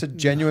 That was just a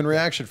genuine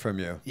reaction from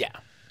you. Yeah.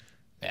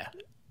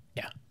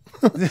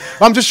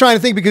 I'm just trying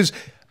to think because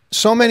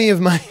so many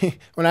of my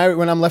when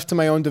I'm left to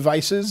my own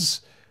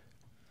devices,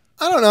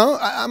 I don't know.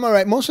 I'm all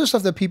right. Most of the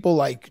stuff that people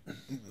like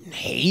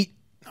hate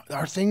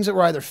are things that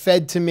were either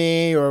fed to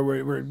me or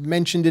were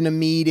mentioned in a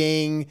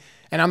meeting.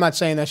 And I'm not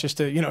saying that's just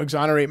to,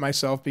 exonerate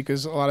myself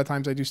because a lot of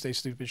times I do say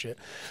stupid shit.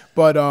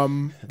 But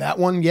that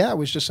one, it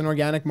was just an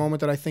organic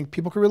moment that I think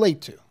people could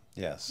relate to.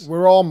 Yes.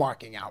 We're all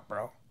marking out,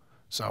 bro.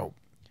 So.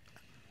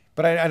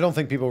 But I don't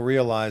think people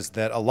realize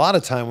that a lot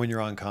of time when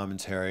you're on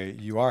commentary,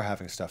 you are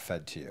having stuff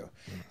fed to you.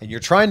 And you're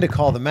trying to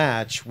call the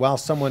match while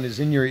someone is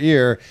in your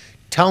ear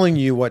telling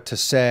you what to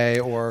say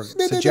or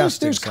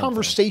suggesting There's something.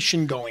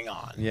 Conversation going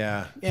on.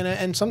 Yeah.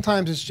 And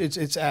sometimes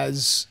it's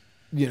as,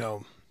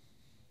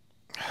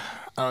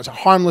 it's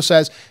harmless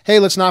as, hey,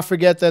 let's not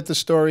forget that the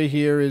story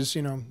here is,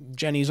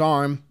 Jenny's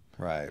arm.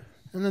 Right.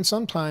 And then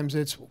sometimes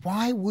it's,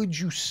 why would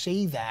you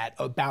say that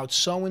about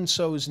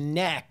so-and-so's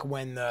neck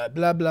when the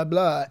blah, blah,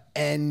 blah?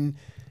 And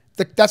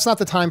that's not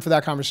the time for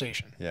that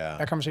conversation. Yeah.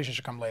 That conversation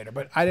should come later.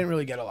 But I didn't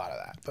really get a lot of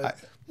that. But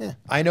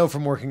I know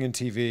from working in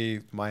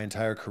TV my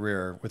entire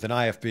career with an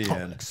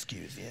IFB.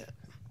 Excuse me.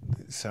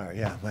 Sorry,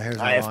 yeah. My hair's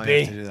not IFB. long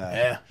enough to do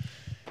that.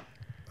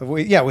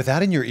 Yeah. With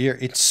that in your ear,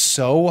 it's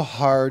so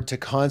hard to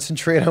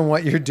concentrate on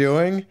what you're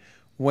doing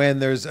when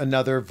there's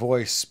another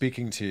voice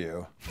speaking to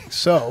you.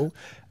 So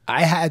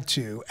I had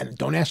to, and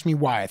don't ask me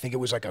why, I think it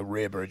was like a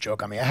rib or a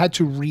joke on me. I had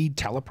to read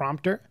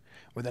teleprompter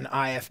with an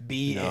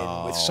IFB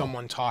in with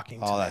someone talking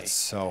to me. Oh, that's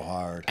so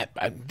hard.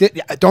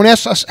 Don't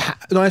ask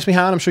me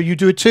how, and I'm sure you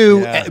do it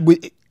too. Yeah.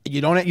 You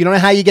don't know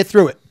how you get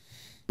through it.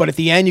 But at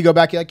the end, you go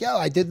back, you're like,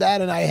 I did that,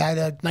 and I had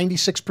a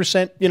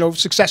 96%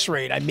 success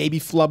rate. I maybe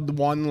flubbed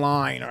one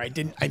line, or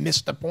I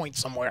missed the point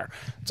somewhere.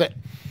 That's it.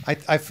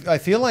 I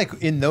feel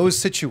like in those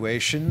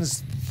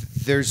situations,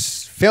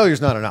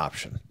 failure's not an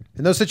option.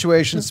 In those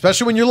situations,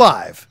 especially when you're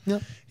live,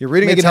 you're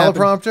reading a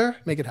teleprompter.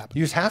 Make it happen.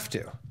 You just have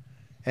to.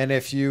 And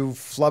if you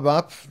flub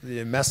up,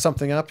 you mess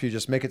something up, you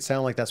just make it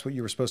sound like that's what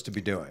you were supposed to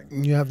be doing.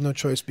 You have no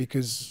choice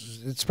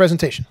because it's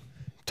presentation.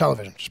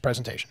 Television, just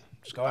presentation.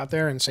 Just go out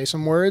there and say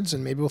some words,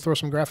 and maybe we'll throw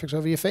some graphics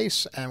over your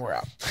face, and we're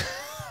out.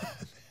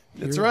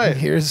 That's right.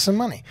 Here's some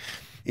money.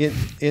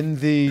 In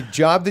the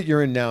job that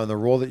you're in now, in the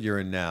role that you're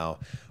in now,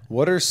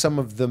 what are some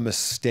of the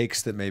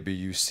mistakes that maybe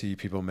you see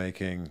people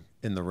making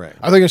in the ring?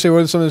 I thought you were going to say,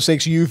 what are some of the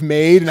mistakes you've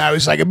made? And I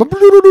was like,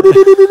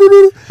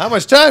 how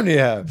much time do you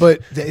have?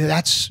 But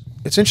it's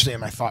interesting.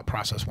 My thought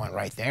process went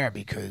right there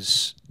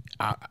because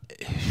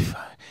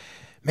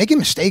making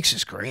mistakes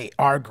is great.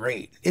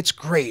 It's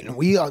great. And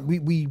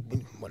we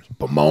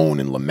bemoan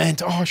and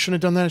lament. Oh, I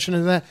shouldn't have done that. I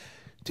shouldn't have done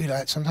that.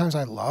 Dude, sometimes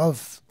I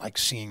love like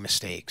seeing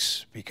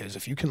mistakes because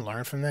if you can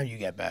learn from them, you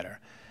get better.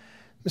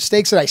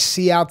 Mistakes that I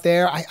see out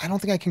there, I don't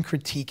think I can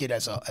critique it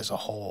as a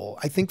whole.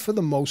 I think for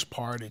the most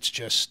part, it's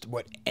just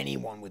what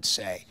anyone would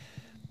say.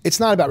 It's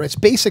not about, it's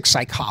basic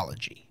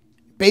psychology.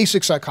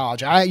 Basic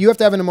psychology. You have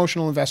to have an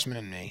emotional investment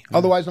in me.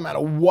 Otherwise, no matter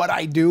what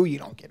I do, you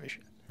don't give a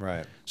shit.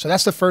 Right. So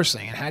that's the first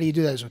thing. And how do you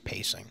do that is with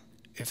pacing.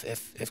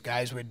 If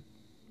guys would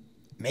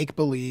make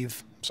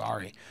believe,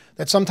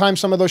 that sometimes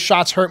some of those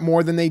shots hurt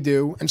more than they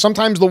do. And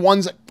sometimes the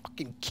ones that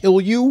fucking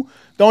kill you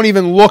don't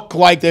even look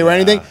like they were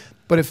anything.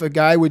 But if a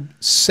guy would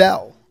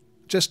sell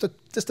just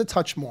a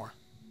touch more,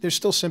 there's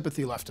still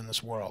sympathy left in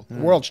this world. The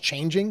world's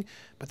changing,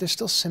 but there's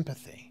still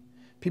sympathy.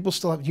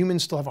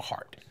 Humans still have a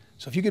heart.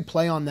 So if you could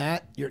play on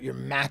that, your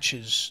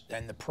matches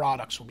and the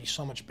products will be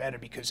so much better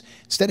because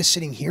instead of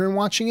sitting here and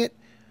watching it,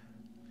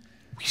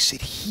 we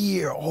sit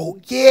here. Oh,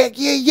 yeah.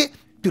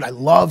 Dude, I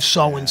love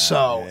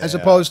so-and-so. As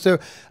opposed to,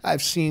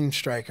 I've seen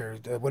Stryker.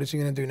 What is he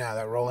going to do now?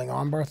 That rolling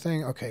armbar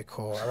thing? Okay,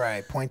 cool. All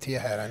right, point to your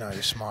head. I know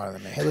you're smarter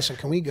than me. Hey, listen,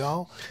 can we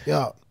go?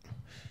 Yo.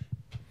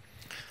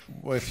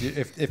 Well,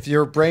 if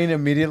your brain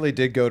immediately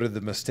did go to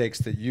the mistakes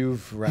that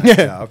you've racked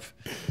up,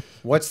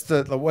 what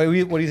do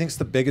you think is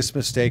the biggest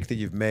mistake that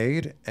you've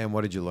made, and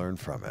what did you learn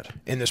from it?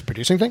 In this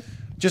producing thing?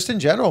 Just in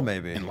general,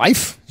 maybe. In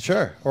life?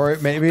 Sure. Or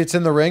maybe it's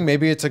in the ring.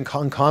 Maybe it's in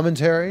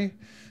commentary.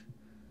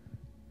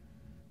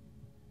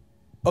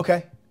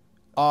 Okay.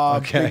 I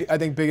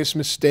think biggest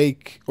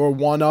mistake, or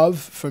one of,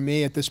 for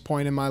me at this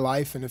point in my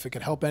life, and if it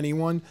could help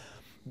anyone,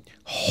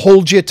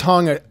 hold your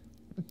tongue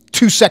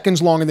 2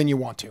 seconds longer than you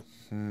want to.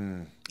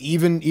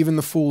 Even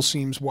the fool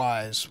seems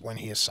wise when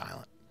he is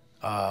silent.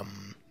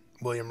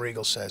 William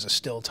Regal says, a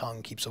still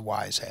tongue keeps a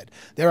wise head.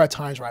 There are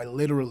times where I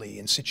literally,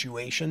 in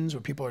situations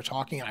where people are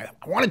talking, and I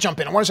want to jump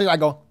in, I want to say, I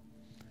go,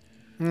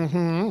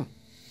 because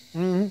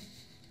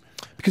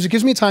it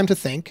gives me time to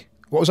think,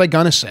 what was I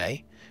going to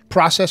say?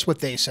 Process what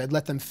they said,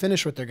 let them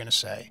finish what they're going to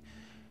say.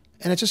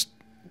 And it just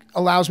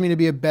allows me to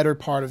be a better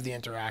part of the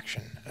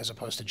interaction as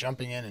opposed to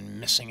jumping in and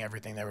missing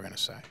everything they were going to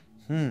say.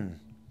 You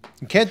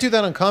can't do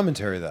that on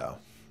commentary, though.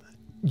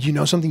 You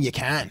know something? You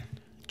can.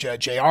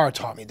 JR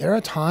taught me. There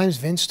are times,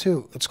 Vince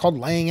too, it's called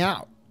laying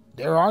out.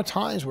 There are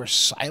times where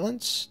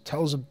silence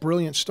tells a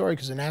brilliant story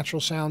because the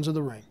natural sounds of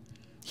the ring.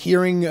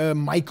 Hearing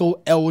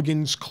Michael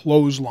Elgin's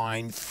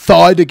clothesline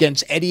thud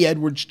against Eddie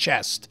Edwards'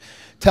 chest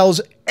tells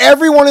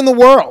everyone in the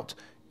world,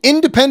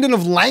 independent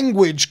of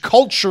language,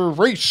 culture,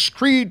 race,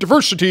 creed,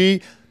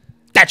 diversity,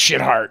 that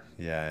shit hurt.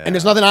 Yeah. And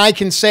there's nothing I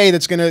can say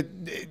that's going to,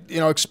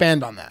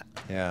 expand on that.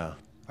 Yeah.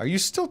 Are you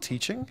still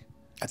teaching?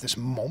 At this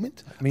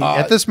moment? I mean,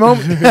 at this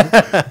moment?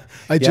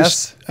 I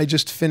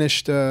just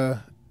finished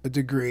a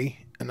degree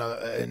in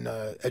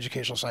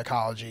educational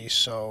psychology,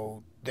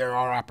 so there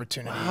are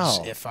opportunities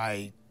if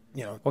I,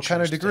 What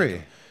kind of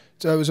degree?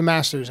 So it was a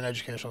master's in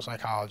educational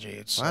psychology.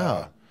 It's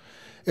wow.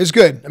 It's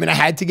good. I mean, I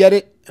had to get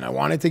it, and I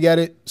wanted to get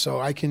it,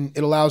 so it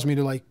allows me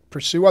to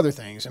pursue other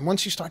things. And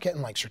once you start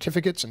getting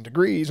certificates and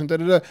degrees and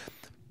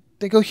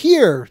they go,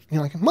 here,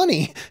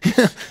 money.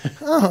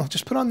 Oh,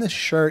 just put on this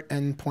shirt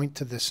and point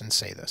to this and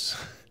say this.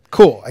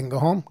 Cool. I can go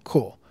home.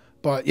 Cool.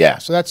 But yeah,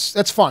 so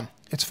that's fun.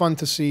 It's fun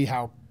to see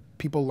how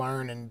people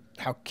learn and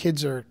how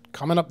kids are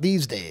coming up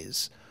these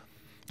days.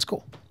 It's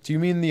cool. Do you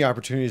mean the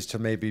opportunities to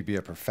maybe be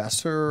a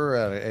professor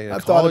at a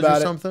I've college thought about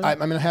or something?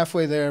 I'm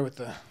halfway there with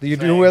the You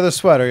thing. do wear the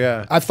sweater,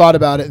 yeah. I've thought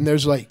about it, and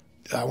there's I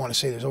want to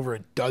say there's over a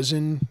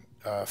dozen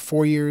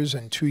 4 years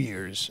and 2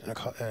 years in a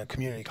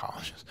community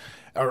colleges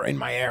or in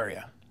my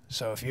area.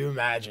 So if you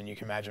can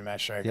imagine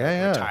Matt Stryker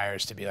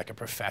retires to be a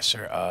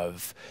professor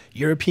of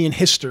European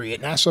history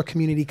at Nassau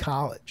Community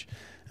College.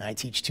 And I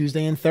teach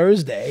Tuesday and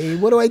Thursday.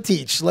 What do I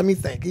teach? Let me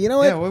think. You know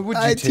what? Yeah, what would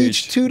you I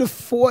teach? teach 2 to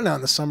 4 now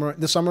in the summer.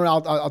 The summer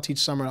I'll teach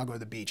summer and I'll go to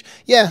the beach.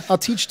 Yeah, I'll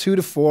teach 2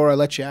 to 4. I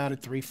let you out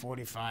at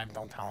 3:45.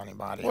 Don't tell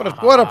anybody.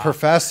 What a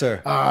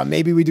professor.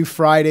 Maybe we do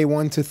Friday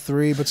 1 to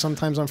 3, but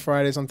sometimes on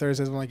Fridays, on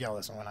Thursdays, I'm like, yo,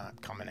 listen, we're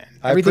not coming in.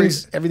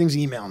 Everything's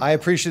email now. I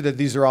appreciate that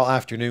these are all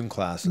afternoon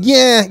classes.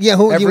 Yeah.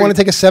 Who you want to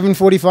take a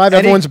 7:45?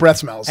 Everyone's breath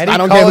smells. Any I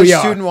don't care who college you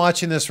are. student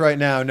watching this right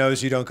now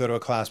knows you don't go to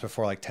a class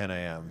before 10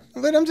 a.m.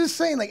 But I'm just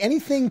saying,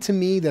 anything to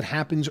me that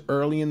happens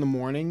early in the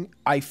morning,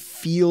 I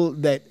feel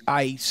that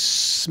I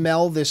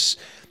smell this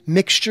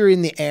mixture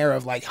in the air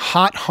of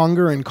hot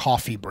hunger and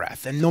coffee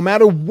breath. And no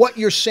matter what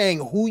you're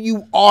saying, who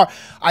you are,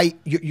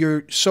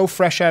 you're so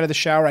fresh out of the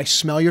shower. I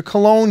smell your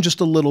cologne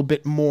just a little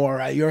bit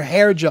more. Your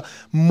hair gel.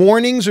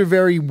 Mornings are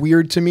very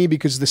weird to me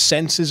because the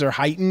senses are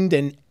heightened,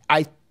 and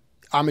I'm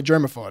a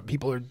germaphobe.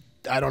 People are,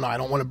 I don't know. I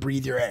don't want to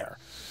breathe your air.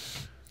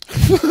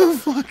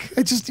 Fuck.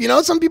 I just,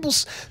 some people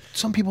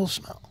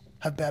smell.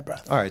 Have bad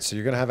breath. All right, so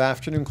you're going to have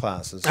afternoon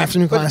classes.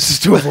 Classes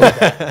to avoid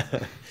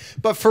that.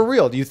 But for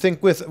real, do you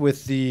think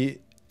with the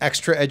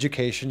extra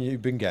education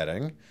you've been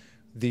getting,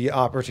 the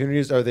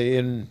opportunities, are they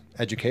in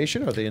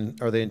education? Are they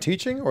in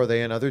teaching? Or are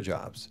they in other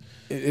jobs?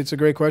 It's a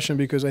great question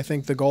because I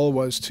think the goal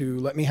was to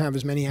let me have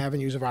as many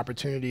avenues of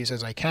opportunities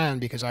as I can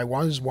because I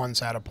was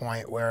once at a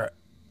point where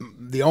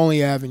the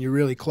only avenue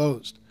really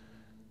closed.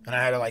 And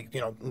I had to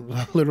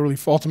literally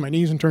fall to my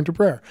knees and turn to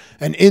prayer.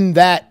 And in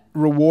that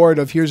reward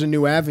of here's a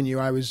new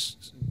avenue,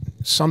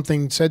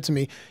 something said to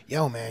me,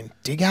 yo, man,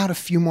 dig out a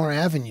few more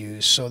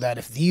avenues so that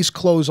if these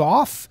close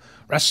off,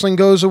 wrestling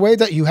goes away,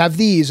 that you have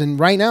these. And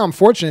right now I'm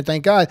fortunate,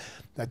 thank God,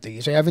 that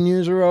these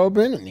avenues are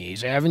open and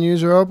these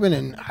avenues are open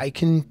and I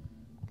can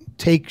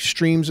take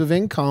streams of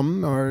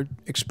income or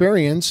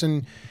experience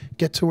and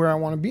get to where I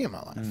want to be in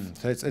my life.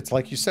 So it's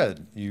like you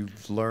said,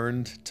 you've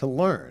learned to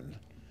learn.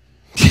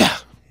 Yeah.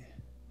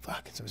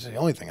 Fuck, it's the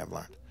only thing I've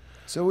learned.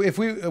 So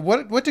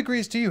what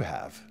degrees do you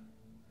have?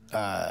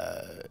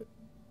 I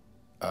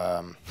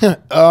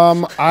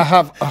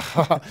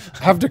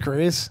have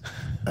degrees.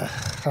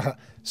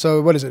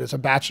 So what is it? It's a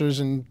bachelor's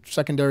in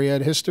secondary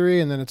ed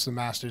history, and then it's the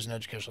master's in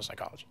educational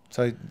psychology.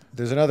 So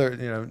there's another,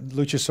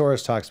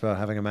 Luchasaurus talks about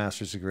having a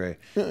master's degree.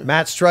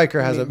 Matt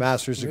Stryker has a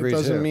master's degree too. It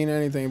doesn't mean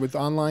anything with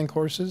online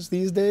courses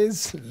these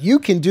days. You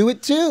can do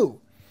it too.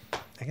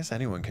 I guess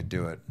anyone could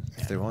do it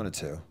if they wanted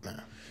to. Yeah.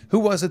 Who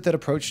was it that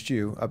approached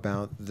you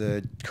about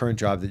the current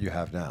job that you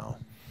have now?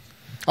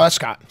 Oh, that's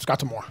Scott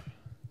Demore.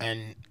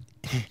 And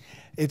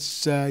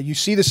it's you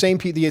see the same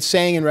people. The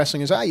saying in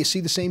wrestling is, you see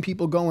the same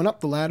people going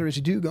up the ladder as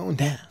you do going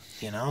down.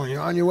 And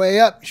you're on your way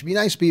up. You should be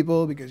nice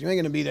people because you ain't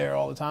going to be there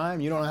all the time.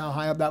 You don't know how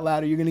high up that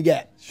ladder you're going to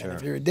get. Sure. And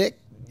if you're a dick,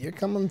 you're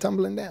coming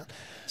tumbling down.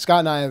 Scott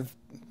and I have,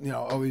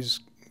 always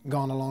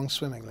gone along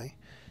swimmingly.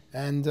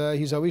 And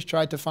he's always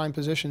tried to find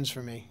positions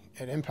for me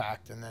at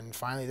Impact. And then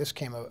finally this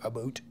came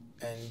about.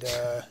 And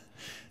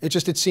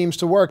it seems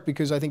to work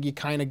because I think you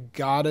kind of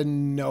got to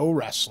know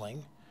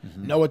wrestling,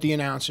 know what the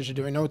announcers are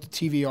doing, know what the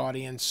TV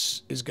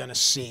audience is going to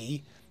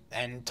see.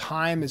 And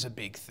time is a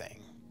big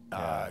thing.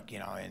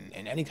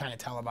 In any kind of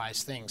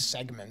televised thing,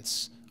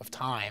 segments of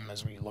time,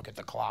 as we look at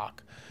the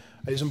clock,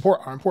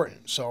 are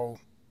important. So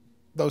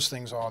those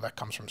things, all that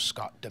comes from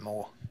Scott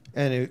Demore.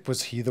 And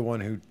was he the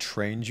one who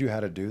trained you how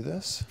to do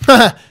this?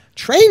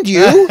 Trained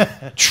you?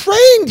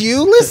 Trained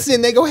you?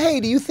 Listen, they go, hey,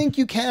 do you think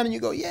you can? And you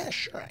go, yeah,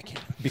 sure, I can.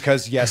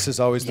 Because yes is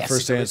always the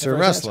first answer in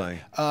wrestling.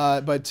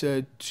 But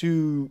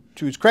to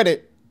his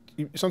credit,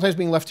 sometimes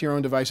being left to your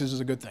own devices is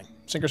a good thing.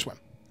 Sink or swim.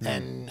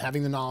 And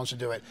having the knowledge to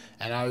do it.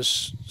 And I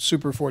was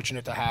super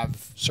fortunate to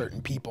have certain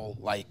people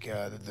like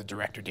the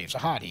director, Dave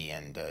Zahadi,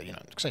 and,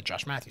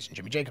 Josh Matthews and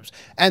Jimmy Jacobs,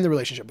 and the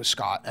relationship with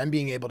Scott, and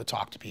being able to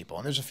talk to people.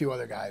 And there's a few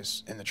other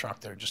guys in the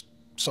truck that are just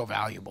so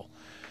valuable.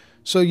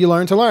 So you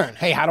learn to learn.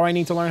 Hey, how do I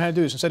need to learn how to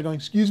do this? Instead of going,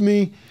 excuse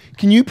me,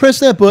 can you press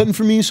that button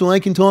for me so I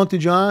can talk to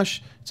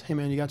Josh? It's, hey,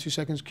 man, you got 2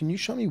 seconds. Can you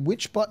show me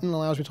which button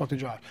allows me to talk to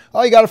Josh?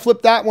 Oh, you got to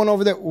flip that one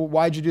over there. Well,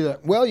 why'd you do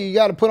that? Well, you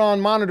got to put on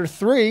monitor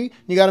 3.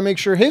 You got to make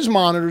sure his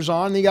monitor's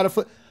on. And you got to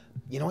flip.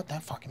 You know what?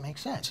 That fucking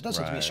makes sense. It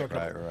doesn't have to be a circle.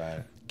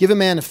 Right. Give a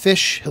man a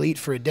fish, he'll eat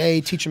for a day.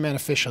 Teach a man a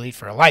fish, he'll eat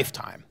for a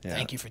lifetime. Yeah.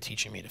 Thank you for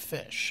teaching me to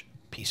fish.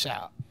 Peace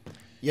out.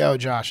 Yo,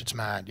 Josh, it's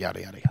Matt.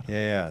 Yada, yada, yada.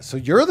 Yeah. So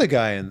you're the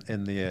guy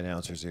in the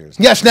announcer's ears.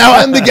 Yes, now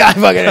I'm the guy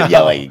fucking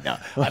yelling. No,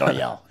 I don't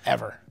yell.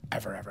 Ever.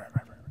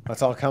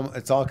 It's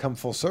all come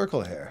full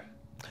circle here.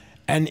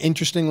 And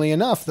interestingly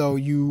enough, though,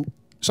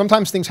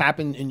 sometimes things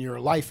happen in your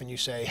life and you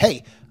say,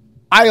 hey,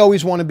 I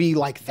always want to be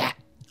like that.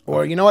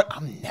 Or, you know what?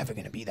 I'm never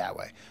going to be that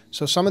way.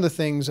 So some of the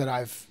things that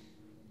I've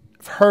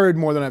heard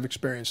more than I've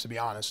experienced, to be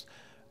honest,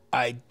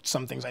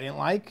 some things I didn't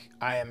like,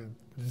 I am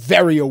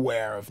very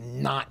aware of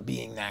not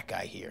being that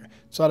guy here.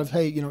 Sort of,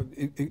 hey,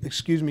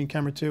 excuse me,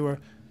 camera 2, or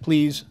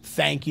please,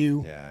 thank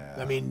you. Yeah.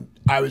 I mean,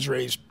 I was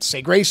raised,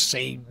 say grace,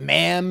 say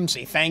ma'am,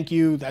 say thank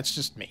you. That's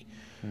just me.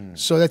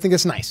 So I think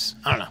it's nice.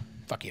 I don't know.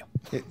 Fuck you.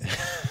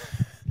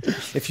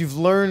 If you've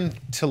learned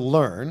to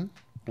learn,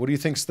 what do you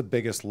think's the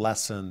biggest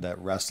lesson that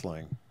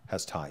wrestling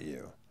has taught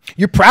you?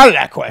 You're proud of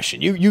that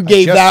question. You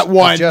gave that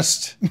one.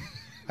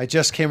 I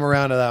just came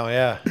around to that one,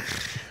 yeah.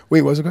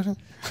 Wait, what was the question?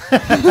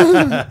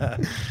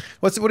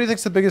 What do you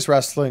think's the biggest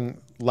wrestling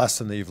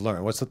lesson that you've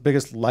learned? What's the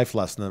biggest life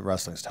lesson that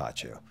wrestling's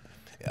taught you?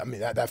 I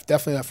mean, that's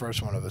definitely that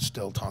first one of the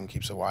still tongue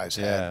keeps a wise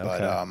head. Okay.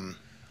 But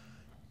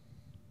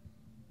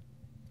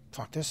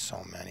fuck, there's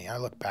so many. I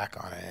look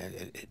back on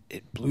it,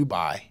 it blew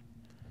by,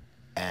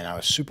 and I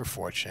was super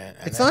fortunate.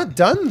 And it's not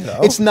done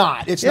though. It's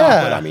not. It's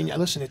not. But I mean,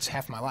 listen, it's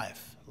half my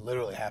life.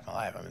 Literally half my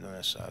life. I've been doing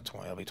this.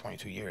 It'll be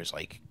 22 years.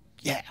 Like,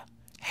 yeah.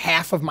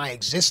 Half of my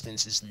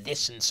existence is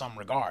this in some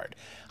regard.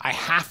 I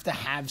have to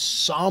have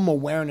some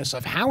awareness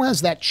of how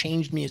has that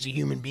changed me as a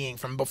human being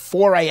from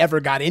before I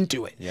ever got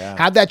into it. Yeah.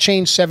 How'd that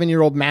change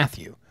 7-year-old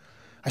Matthew?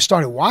 I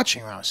started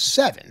watching when I was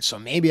 7, so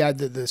maybe I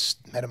did this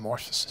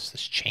metamorphosis,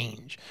 this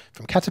change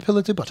from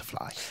caterpillar to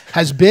butterfly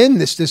has been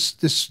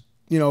this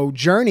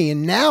journey.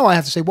 And now I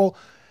have to say, well,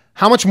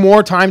 how much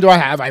more time do I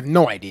have? I have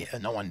no idea.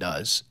 No one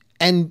does.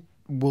 And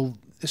will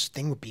this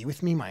thing be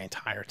with me my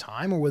entire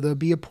time, or will there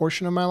be a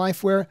portion of my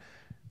life where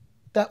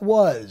that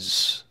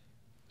was?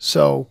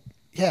 So,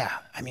 yeah,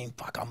 I mean,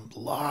 fuck, I'm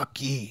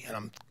lucky and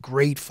I'm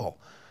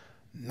grateful.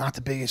 Not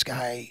the biggest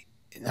guy,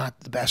 not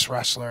the best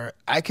wrestler.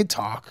 I could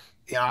talk.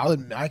 Yeah,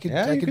 I could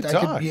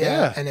talk.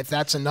 Yeah. And if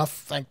that's enough,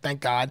 thank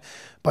God.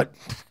 But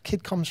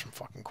kid comes from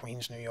fucking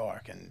Queens, New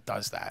York, and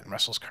does that and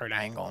wrestles Kurt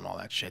Angle and all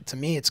that shit. To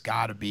me, it's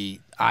got to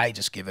be, I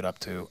just give it up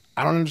to,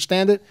 I don't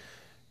understand it.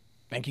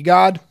 Thank you,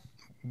 God.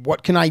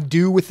 What can I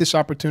do with this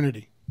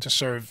opportunity to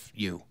serve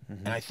you?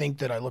 Mm-hmm. And I think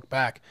that I look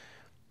back,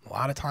 a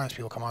lot of times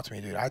people come out to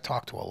me, dude, I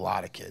talk to a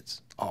lot of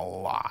kids, a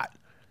lot.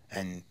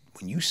 And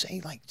when you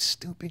say like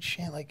stupid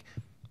shit, like,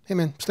 hey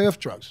man, stay off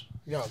drugs.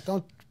 Yo,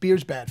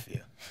 beer's bad for you.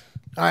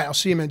 All right, I'll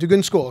see you, man. Do good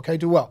in school, okay?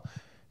 Do well.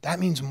 That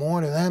means more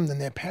to them than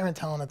their parent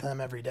telling it to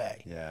them every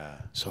day. Yeah.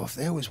 So if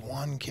there was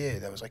one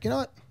kid that was like, you know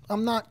what?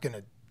 I'm not going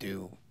to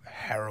do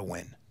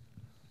heroin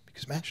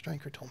because Matt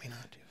Stryker told me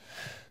not to.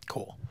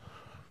 Cool.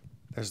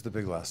 There's the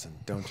big lesson.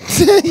 Don't do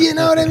it. You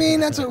know what I mean?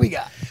 That's what we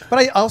got. But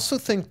I also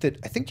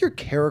think your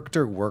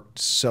character worked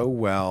so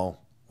well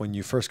when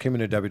you first came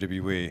into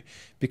WWE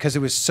because it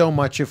was so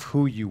much of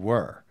who you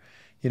were.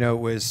 You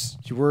know,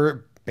 you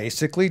were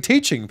basically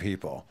teaching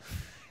people.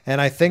 And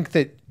I think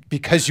that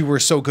because you were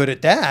so good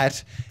at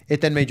that,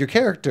 it then made your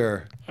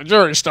character... The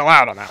jury's still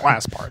out on that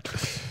last part.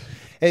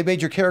 It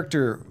made your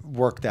character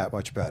work that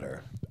much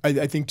better.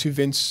 I think to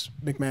Vince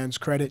McMahon's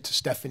credit, to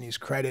Stephanie's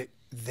credit,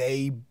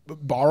 they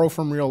borrow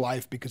from real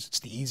life because it's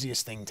the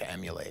easiest thing to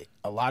emulate.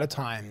 A lot of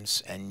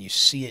times, and you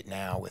see it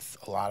now with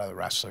a lot of the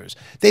wrestlers,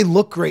 they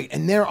look great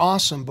and they're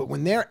awesome, but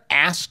when they're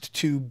asked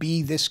to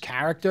be this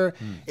character,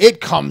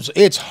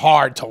 it's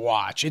hard to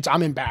watch.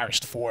 I'm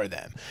embarrassed for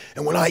them.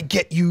 And when I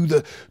get you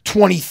the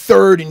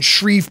 23rd in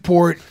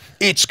Shreveport,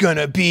 it's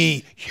gonna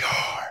be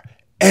your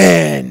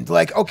end.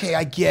 Like, okay,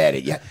 I get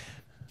it. Yeah.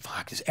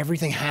 Fuck, does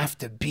everything have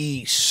to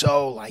be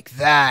so like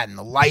that? And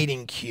the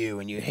lighting cue,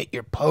 and you hit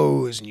your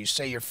pose, and you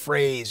say your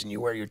phrase, and you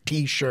wear your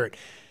T-shirt.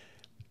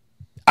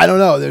 I don't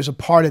know. There's a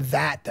part of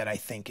that I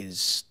think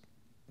just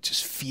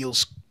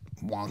feels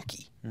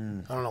wonky.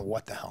 I don't know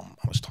what the hell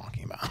I was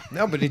talking about.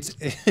 No, but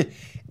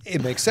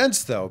it makes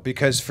sense though,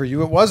 because for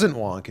you it wasn't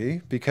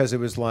wonky, because it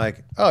was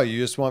like, oh, you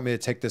just want me to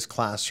take this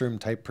classroom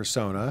type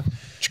persona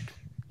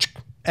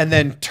and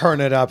then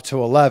turn it up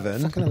to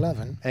 11. Fucking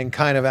 11. And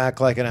kind of act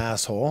like an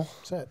asshole.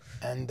 That's it.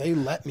 And they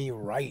let me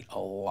write a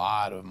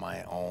lot of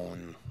my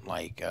own,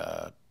 like,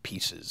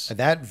 pieces. And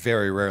that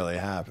very rarely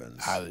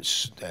happens.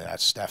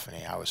 That's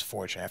Stephanie. I was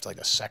fortunate. After like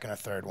the second or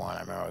third one, I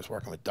remember I was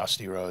working with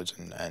Dusty Rhodes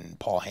and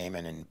Paul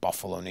Heyman in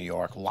Buffalo, New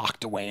York,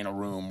 locked away in a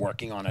room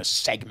working on a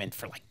segment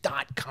for like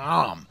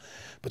 .com.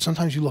 But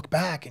sometimes you look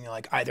back and you're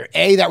like, either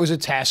A, that was a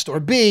test, or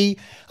B,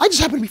 I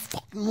just happened to be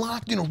fucking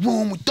locked in a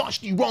room with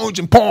Dusty Rhodes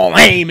and Paul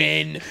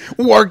Heyman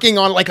working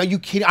on, like, are you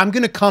kidding? I'm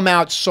going to come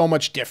out so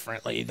much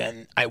differently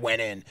than I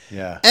went in.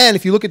 Yeah. And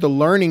if you look at the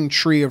learning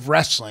tree of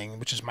wrestling,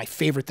 which is my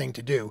favorite thing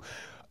to do,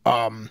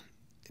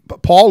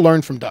 but Paul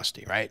learned from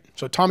Dusty, right?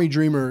 So Tommy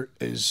Dreamer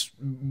is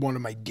one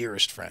of my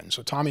dearest friends.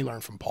 So Tommy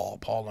learned from Paul.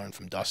 Paul learned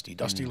from Dusty.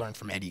 Dusty learned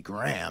from Eddie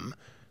Graham.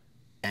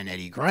 And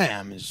Eddie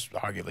Graham is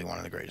arguably one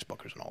of the greatest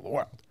bookers in all the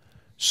world.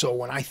 So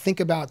when I think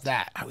about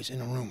that, I was in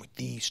a room with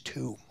these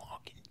two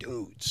fucking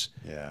dudes.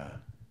 Yeah.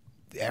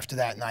 After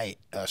that night,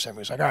 Stephanie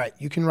was like, all right,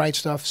 you can write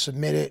stuff,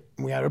 submit it,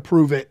 we got to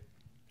approve it,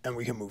 and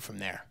we can move from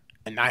there.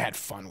 And I had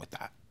fun with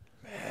that.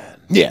 Man.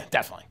 Yeah,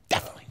 definitely.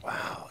 Definitely.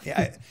 Wow.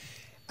 Yeah.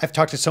 I've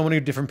talked to so many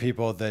different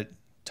people that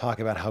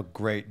talk about how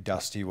great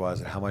Dusty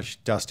was and how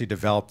much Dusty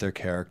developed their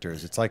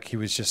characters. It's like he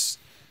was just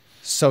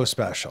so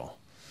special.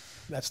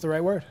 That's the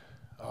right word.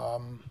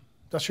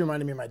 Dusty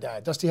reminded me of my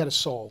dad. Dusty had a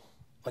soul,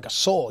 like a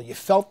soul.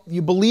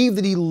 You believed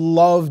that he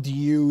loved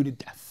you to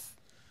death.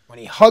 When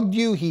he hugged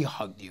you, he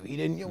hugged you. He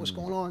didn't, yo, what's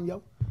going on,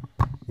 yo?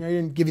 You know, he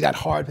didn't give you that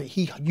hard, but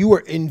you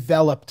were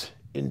enveloped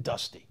in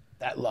Dusty,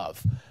 that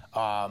love.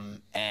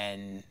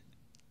 And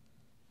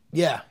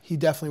yeah, he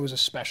definitely was a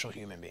special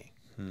human being.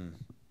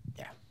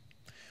 Yeah.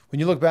 When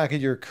you look back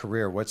at your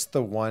career, what's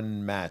the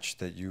one match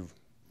that you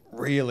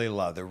really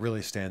love, that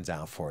really stands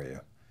out for you?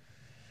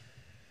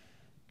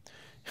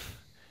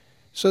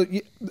 So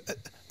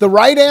the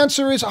right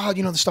answer is,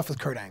 the stuff with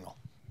Kurt Angle.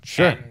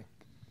 Sure. And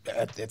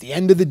at the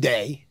end of the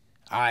day,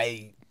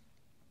 I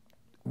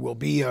will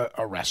be a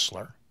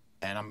wrestler,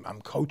 and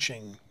I'm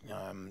coaching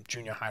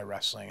junior high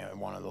wrestling at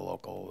one of the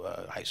local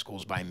high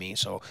schools by me.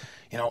 So,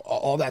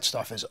 all that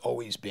stuff has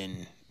always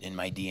been in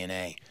my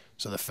DNA.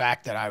 So the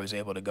fact that I was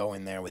able to go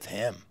in there with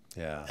him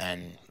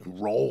and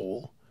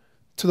roll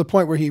to the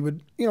point where he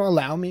would,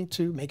 allow me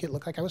to make it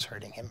look like I was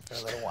hurting him for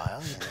a little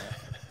while.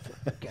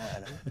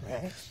 Got him,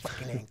 right?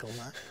 Fucking ankle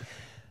lock.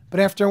 But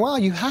after a while,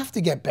 you have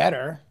to get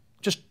better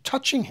just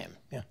touching him,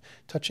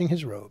 touching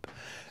his robe.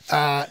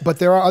 But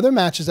there are other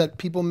matches that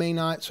people may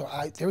not. So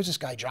there was this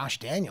guy, Josh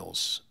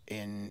Daniels,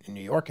 in New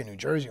York and New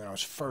Jersey when I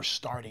was first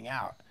starting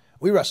out.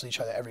 We wrestled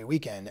each other every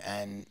weekend,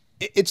 and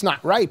it's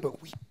not right,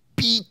 but we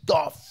beat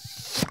the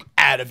fuck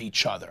out of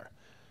each other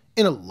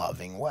in a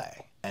loving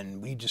way.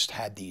 And we just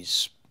had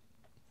these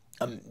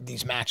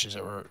matches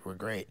that were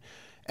great.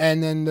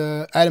 And then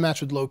I had a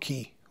match with Low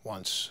Key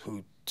once,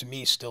 who to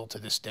me still to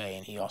this day,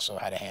 and he also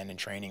had a hand in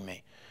training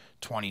me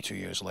 22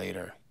 years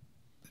later.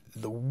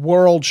 The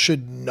world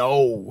should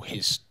know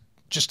his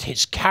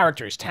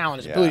character, his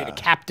talent, his ability to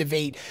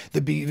captivate,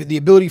 the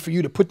ability for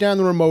you to put down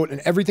the remote, and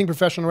everything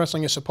professional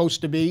wrestling is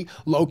supposed to be,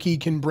 Low Key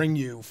can bring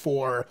you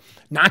for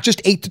not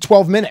just 8 to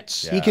 12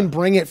 minutes. He can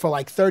bring it for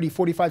like 30,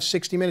 45,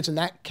 60 minutes, and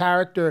that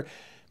character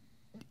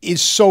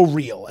is so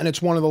real, and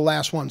it's one of the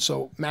last ones.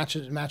 So match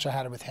I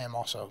had with him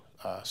also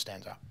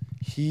stands out.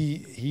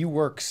 He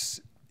works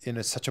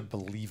in such a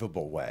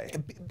believable way.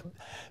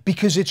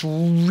 Because it's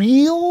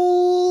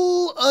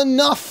real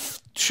enough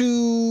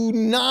to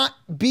not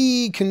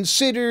be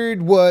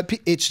considered what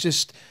it's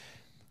just.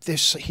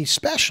 He's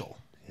special.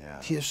 Yeah.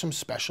 There's some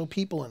special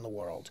people in the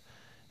world.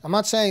 I'm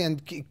not saying,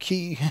 and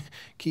Key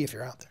if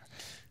you're out there,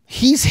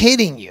 he's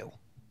hitting you.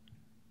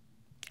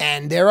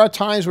 And there are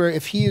times where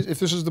if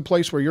this is the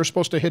place where you're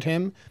supposed to hit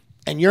him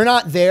and you're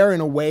not there in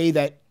a way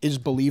that is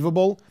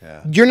believable,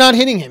 you're not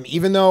hitting him,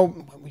 even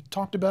though we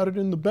talked about it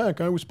in the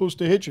back. I was supposed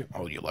to hit you.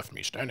 Oh, you left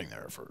me standing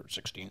there for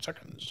 16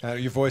 seconds.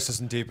 Your voice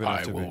isn't deep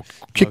enough to will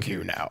kick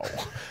you now.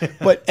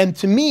 And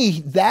to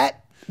me,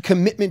 that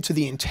commitment to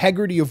the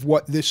integrity of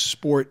what this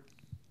sport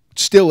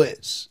still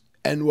is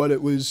and what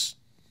it was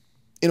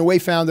in a way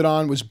founded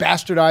on, was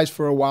bastardized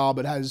for a while,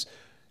 but has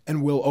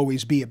and will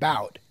always be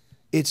about.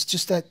 It's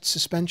just that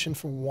suspension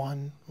for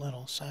one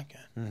little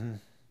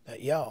second. That,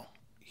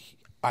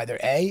 either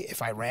A,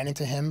 if I ran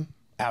into him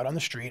out on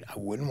the street, I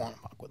wouldn't want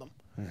to muck with him.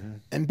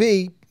 And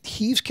B,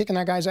 he's kicking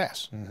that guy's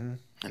ass. And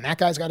that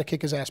guy's got to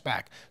kick his ass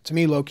back. To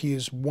me, Loki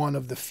is one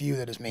of the few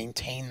that has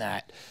maintained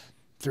that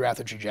throughout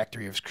the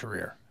trajectory of his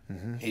career.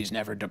 He's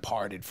never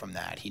departed from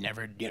that. He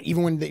never,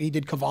 even when he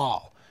did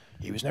Caval,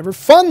 he was never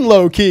fun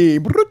Loki.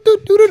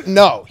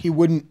 No, he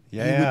wouldn't. He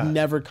would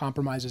never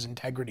compromise his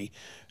integrity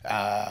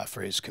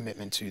for his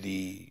commitment to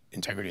the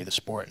integrity of the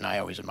sport, and I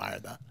always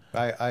admired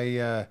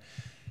that.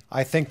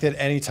 I think that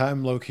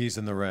anytime Loki's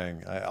in the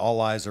ring, all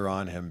eyes are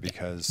on him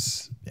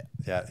because,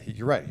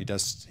 you're right. He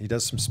does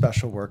some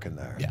special work in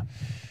there. Yeah.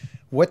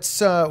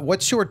 What's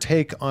your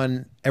take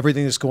on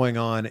everything that's going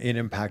on in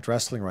Impact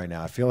Wrestling right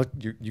now? I feel like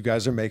you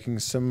guys are making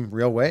some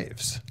real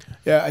waves.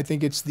 Yeah, I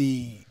think it's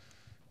the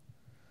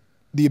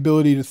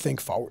ability to think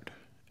forward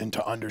and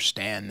to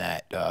understand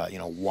that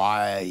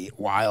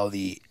while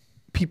the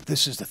people,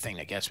 this is the thing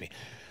that gets me.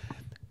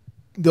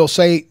 They'll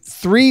say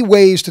 3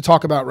 ways to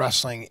talk about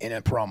wrestling in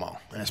a promo,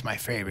 and it's my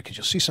favorite because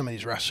you'll see some of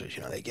these wrestlers,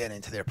 they get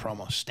into their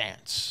promo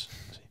stance,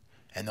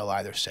 and they'll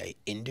either say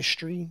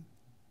industry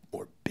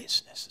or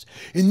business.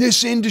 In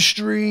this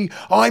industry,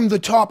 I'm the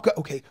top guy.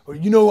 Okay, or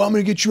I'm going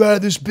to get you out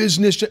of this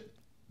business.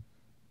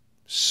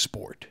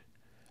 Sport.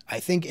 I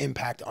think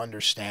Impact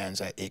understands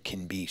that it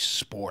can be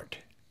sport,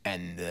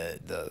 and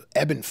the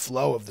ebb and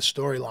flow of the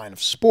storyline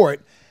of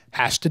sport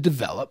has to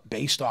develop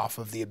based off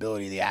of the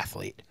ability of the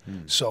athlete.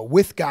 So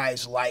with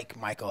guys like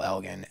Michael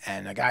Elgin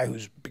and a guy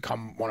who's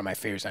become one of my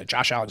favorites,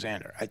 Josh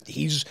Alexander,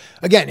 he's,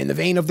 again, in the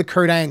vein of the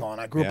Kurt Angle, and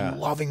I grew up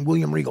loving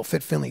William Regal,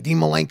 Fit Finlay, Dean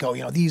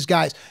Malenko, these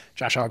guys.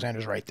 Josh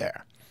Alexander's right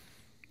there.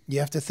 You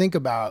have to think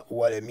about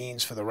what it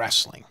means for the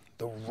wrestling.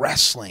 The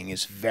wrestling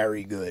is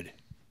very good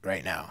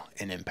right now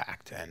in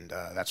Impact, and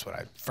that's what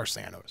first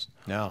thing I noticed.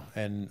 No,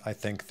 and I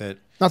think that...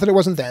 Not that it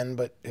wasn't then,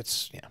 but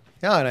it's,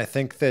 Yeah, and I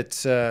think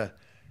that...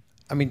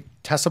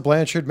 Tessa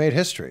Blanchard made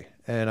history,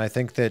 and I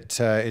think that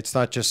it's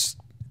not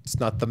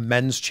the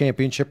men's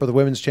championship or the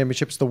women's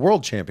championship; it's the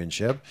world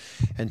championship,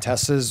 and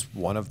Tessa's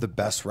one of the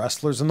best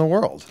wrestlers in the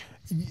world.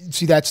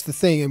 See, that's the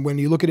thing, and when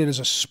you look at it as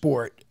a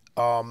sport,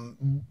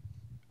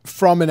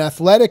 from an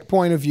athletic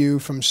point of view,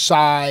 from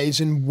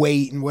size and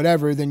weight and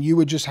whatever, then you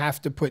would just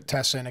have to put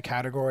Tessa in a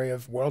category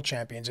of world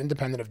champions,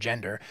 independent of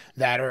gender,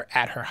 that are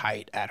at her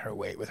height, at her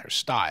weight, with her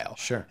style.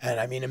 Sure.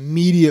 And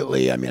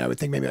immediately, I would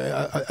think maybe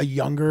a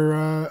younger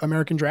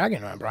American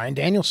Dragon, Bryan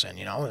Danielson,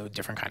 a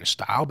different kind of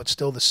style, but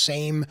still the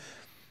same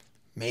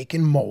make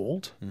and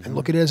mold. And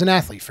look at it as an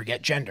athlete,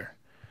 forget gender.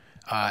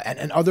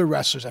 And other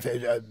wrestlers,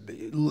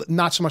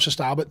 not so much the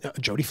style, but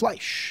Jody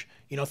Fleisch.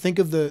 Think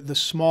of the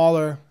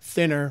smaller,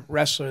 thinner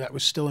wrestler that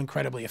was still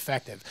incredibly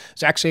effective.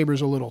 Zack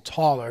Saber's a little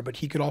taller, but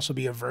he could also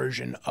be a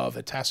version of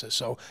a Tessa.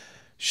 So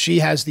she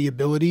has the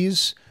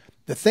abilities.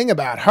 The thing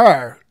about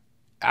her,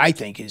 I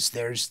think, is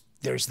there's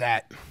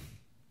that.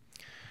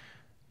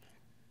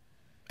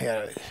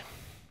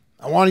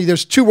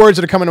 There's 2 words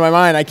that are coming to my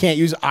mind. I can't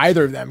use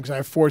either of them because I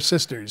have 4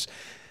 sisters.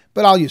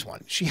 But I'll use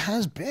one. She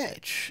has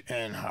bitch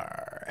in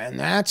her. And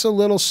that's a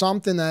little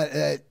something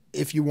that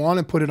if you want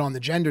to put it on the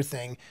gender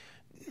thing,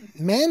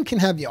 man can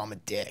have, I'm a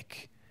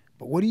dick.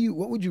 But what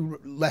would you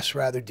less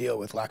rather deal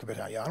with? Lack of it,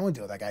 I don't want to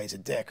deal with that guy. He's a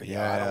dick. Or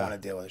I don't want to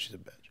deal with her. She's a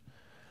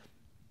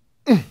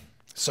bitch.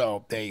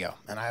 So there you go.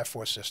 And I have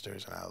 4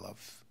 sisters, and I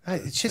love the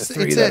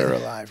 3 that are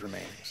alive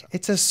remaining. So.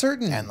 It's a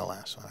certain... And the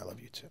last one. I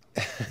love you too.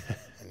 I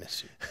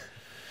miss you.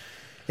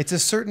 It's a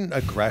certain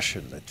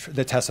aggression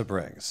that Tessa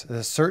brings.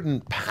 A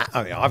certain,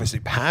 obviously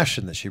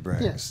passion that she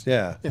brings.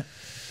 Yeah.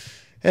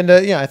 And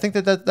I think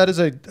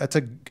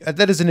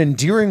that is an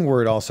endearing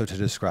word also to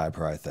describe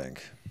her. I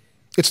think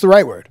it's the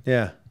right word.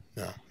 Yeah.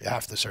 No, you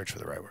have to search for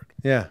the right word.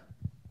 Yeah.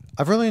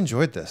 I've really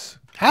enjoyed this.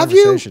 Have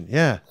you?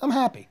 Yeah. I'm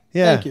happy.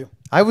 Yeah. Thank you.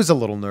 I was a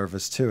little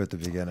nervous too at the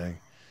beginning.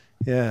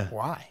 Yeah.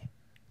 Why?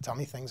 Tell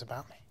me things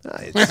about me.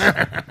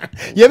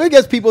 You ever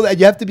get people that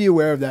you have to be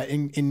aware of that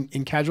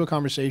in casual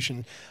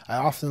conversation? I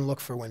often look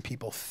for when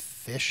people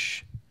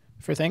fish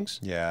for things.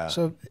 Yeah.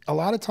 So a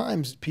lot of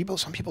times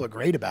some people are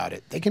great about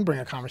it. They can bring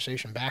a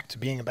conversation back to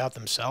being about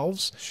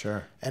themselves.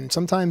 Sure. And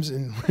sometimes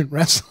in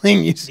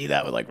wrestling, you see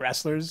that with like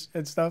wrestlers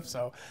and stuff.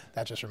 So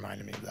that just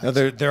reminded me of that. No,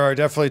 there are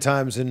definitely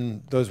times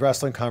in those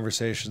wrestling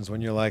conversations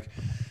when you're like,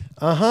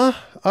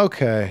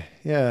 okay,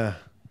 yeah.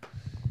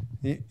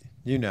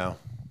 You know.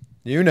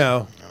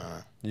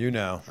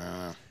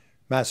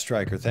 Matt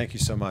Stryker, thank you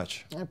so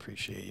much. I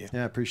appreciate you.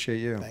 Yeah, I appreciate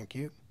you. Thank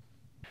you.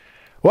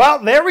 Well,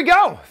 there we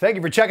go. Thank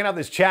you for checking out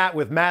this chat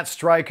with Matt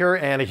Stryker,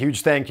 and a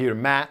huge thank you to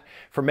Matt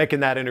for making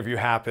that interview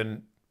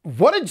happen.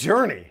 What a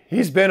journey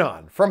he's been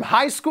on. From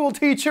high school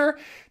teacher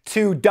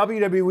to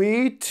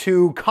WWE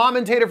to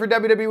commentator for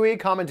WWE,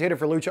 commentator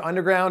for Lucha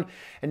Underground,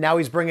 and now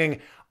he's bringing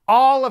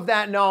all of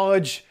that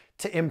knowledge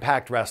to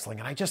Impact Wrestling.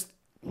 And I just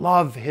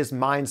love his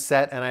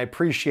mindset, and I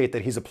appreciate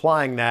that he's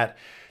applying that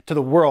to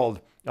the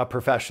world of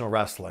professional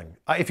wrestling.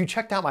 If you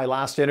checked out my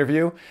last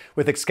interview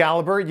with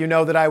Excalibur, you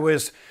know that I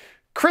was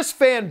Chris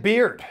Van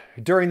Beard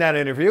during that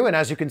interview, and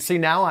as you can see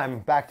now,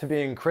 I'm back to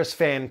being Chris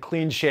Van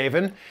Clean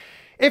Shaven.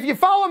 If you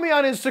follow me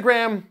on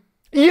Instagram,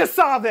 you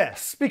saw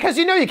this, because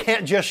you know you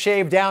can't just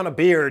shave down a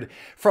beard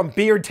from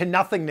beard to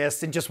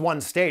nothingness in just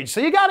one stage.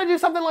 So you gotta do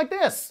something like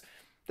this.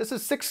 This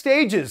is 6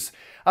 stages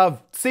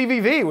of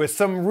CVV with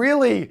some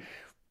really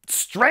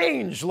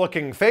strange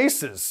looking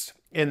faces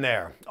in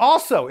there.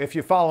 Also, if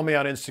you follow me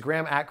on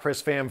Instagram, at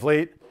Chris Van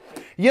Vliet,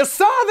 you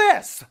saw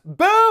this!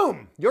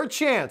 Boom! Your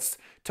chance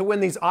to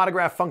win these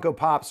autographed Funko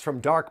Pops from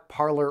Dark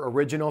Parlor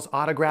Originals,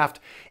 autographed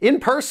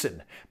in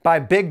person by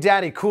Big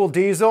Daddy Cool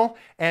Diesel,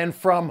 and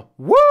from,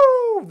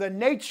 woo, the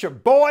nature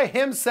boy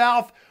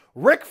himself,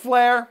 Ric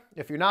Flair.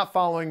 If you're not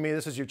following me,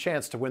 this is your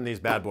chance to win these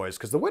bad boys,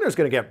 because the winner's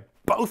gonna get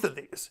both of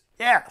these.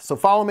 Yeah, so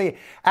follow me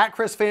at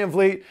Chris Van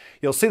Vliet.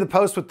 You'll see the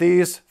post with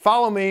these.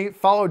 Follow me,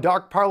 follow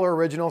Dark Parlor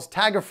Originals,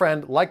 tag a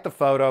friend, like the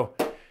photo.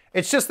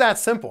 It's just that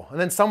simple. And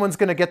then someone's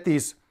gonna get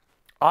these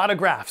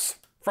autographs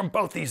from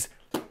both these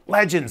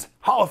legends,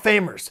 Hall of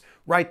Famers,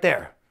 right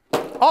there.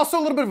 Also,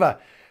 a little bit of a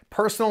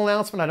personal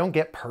announcement. I don't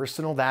get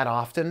personal that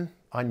often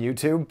on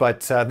YouTube,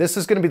 but this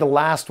is gonna be the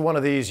last one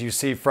of these you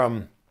see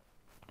from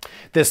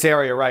this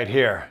area right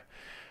here.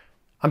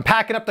 I'm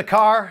packing up the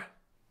car,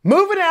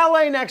 moving to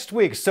LA next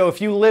week. So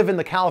if you live in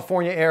the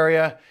California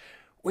area,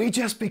 we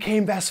just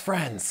became best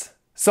friends.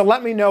 So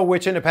let me know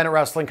which independent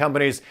wrestling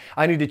companies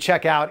I need to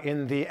check out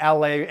in the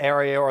LA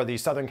area or the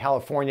Southern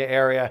California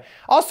area.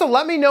 Also,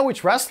 let me know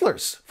which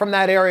wrestlers from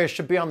that area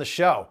should be on the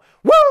show.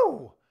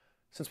 Woo!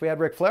 Since we had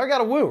Ric Flair, I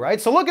got a woo,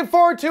 right? So looking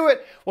forward to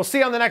it. We'll see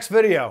you on the next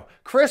video.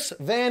 Chris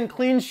Van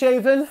Clean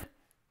Shaven,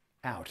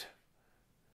 out.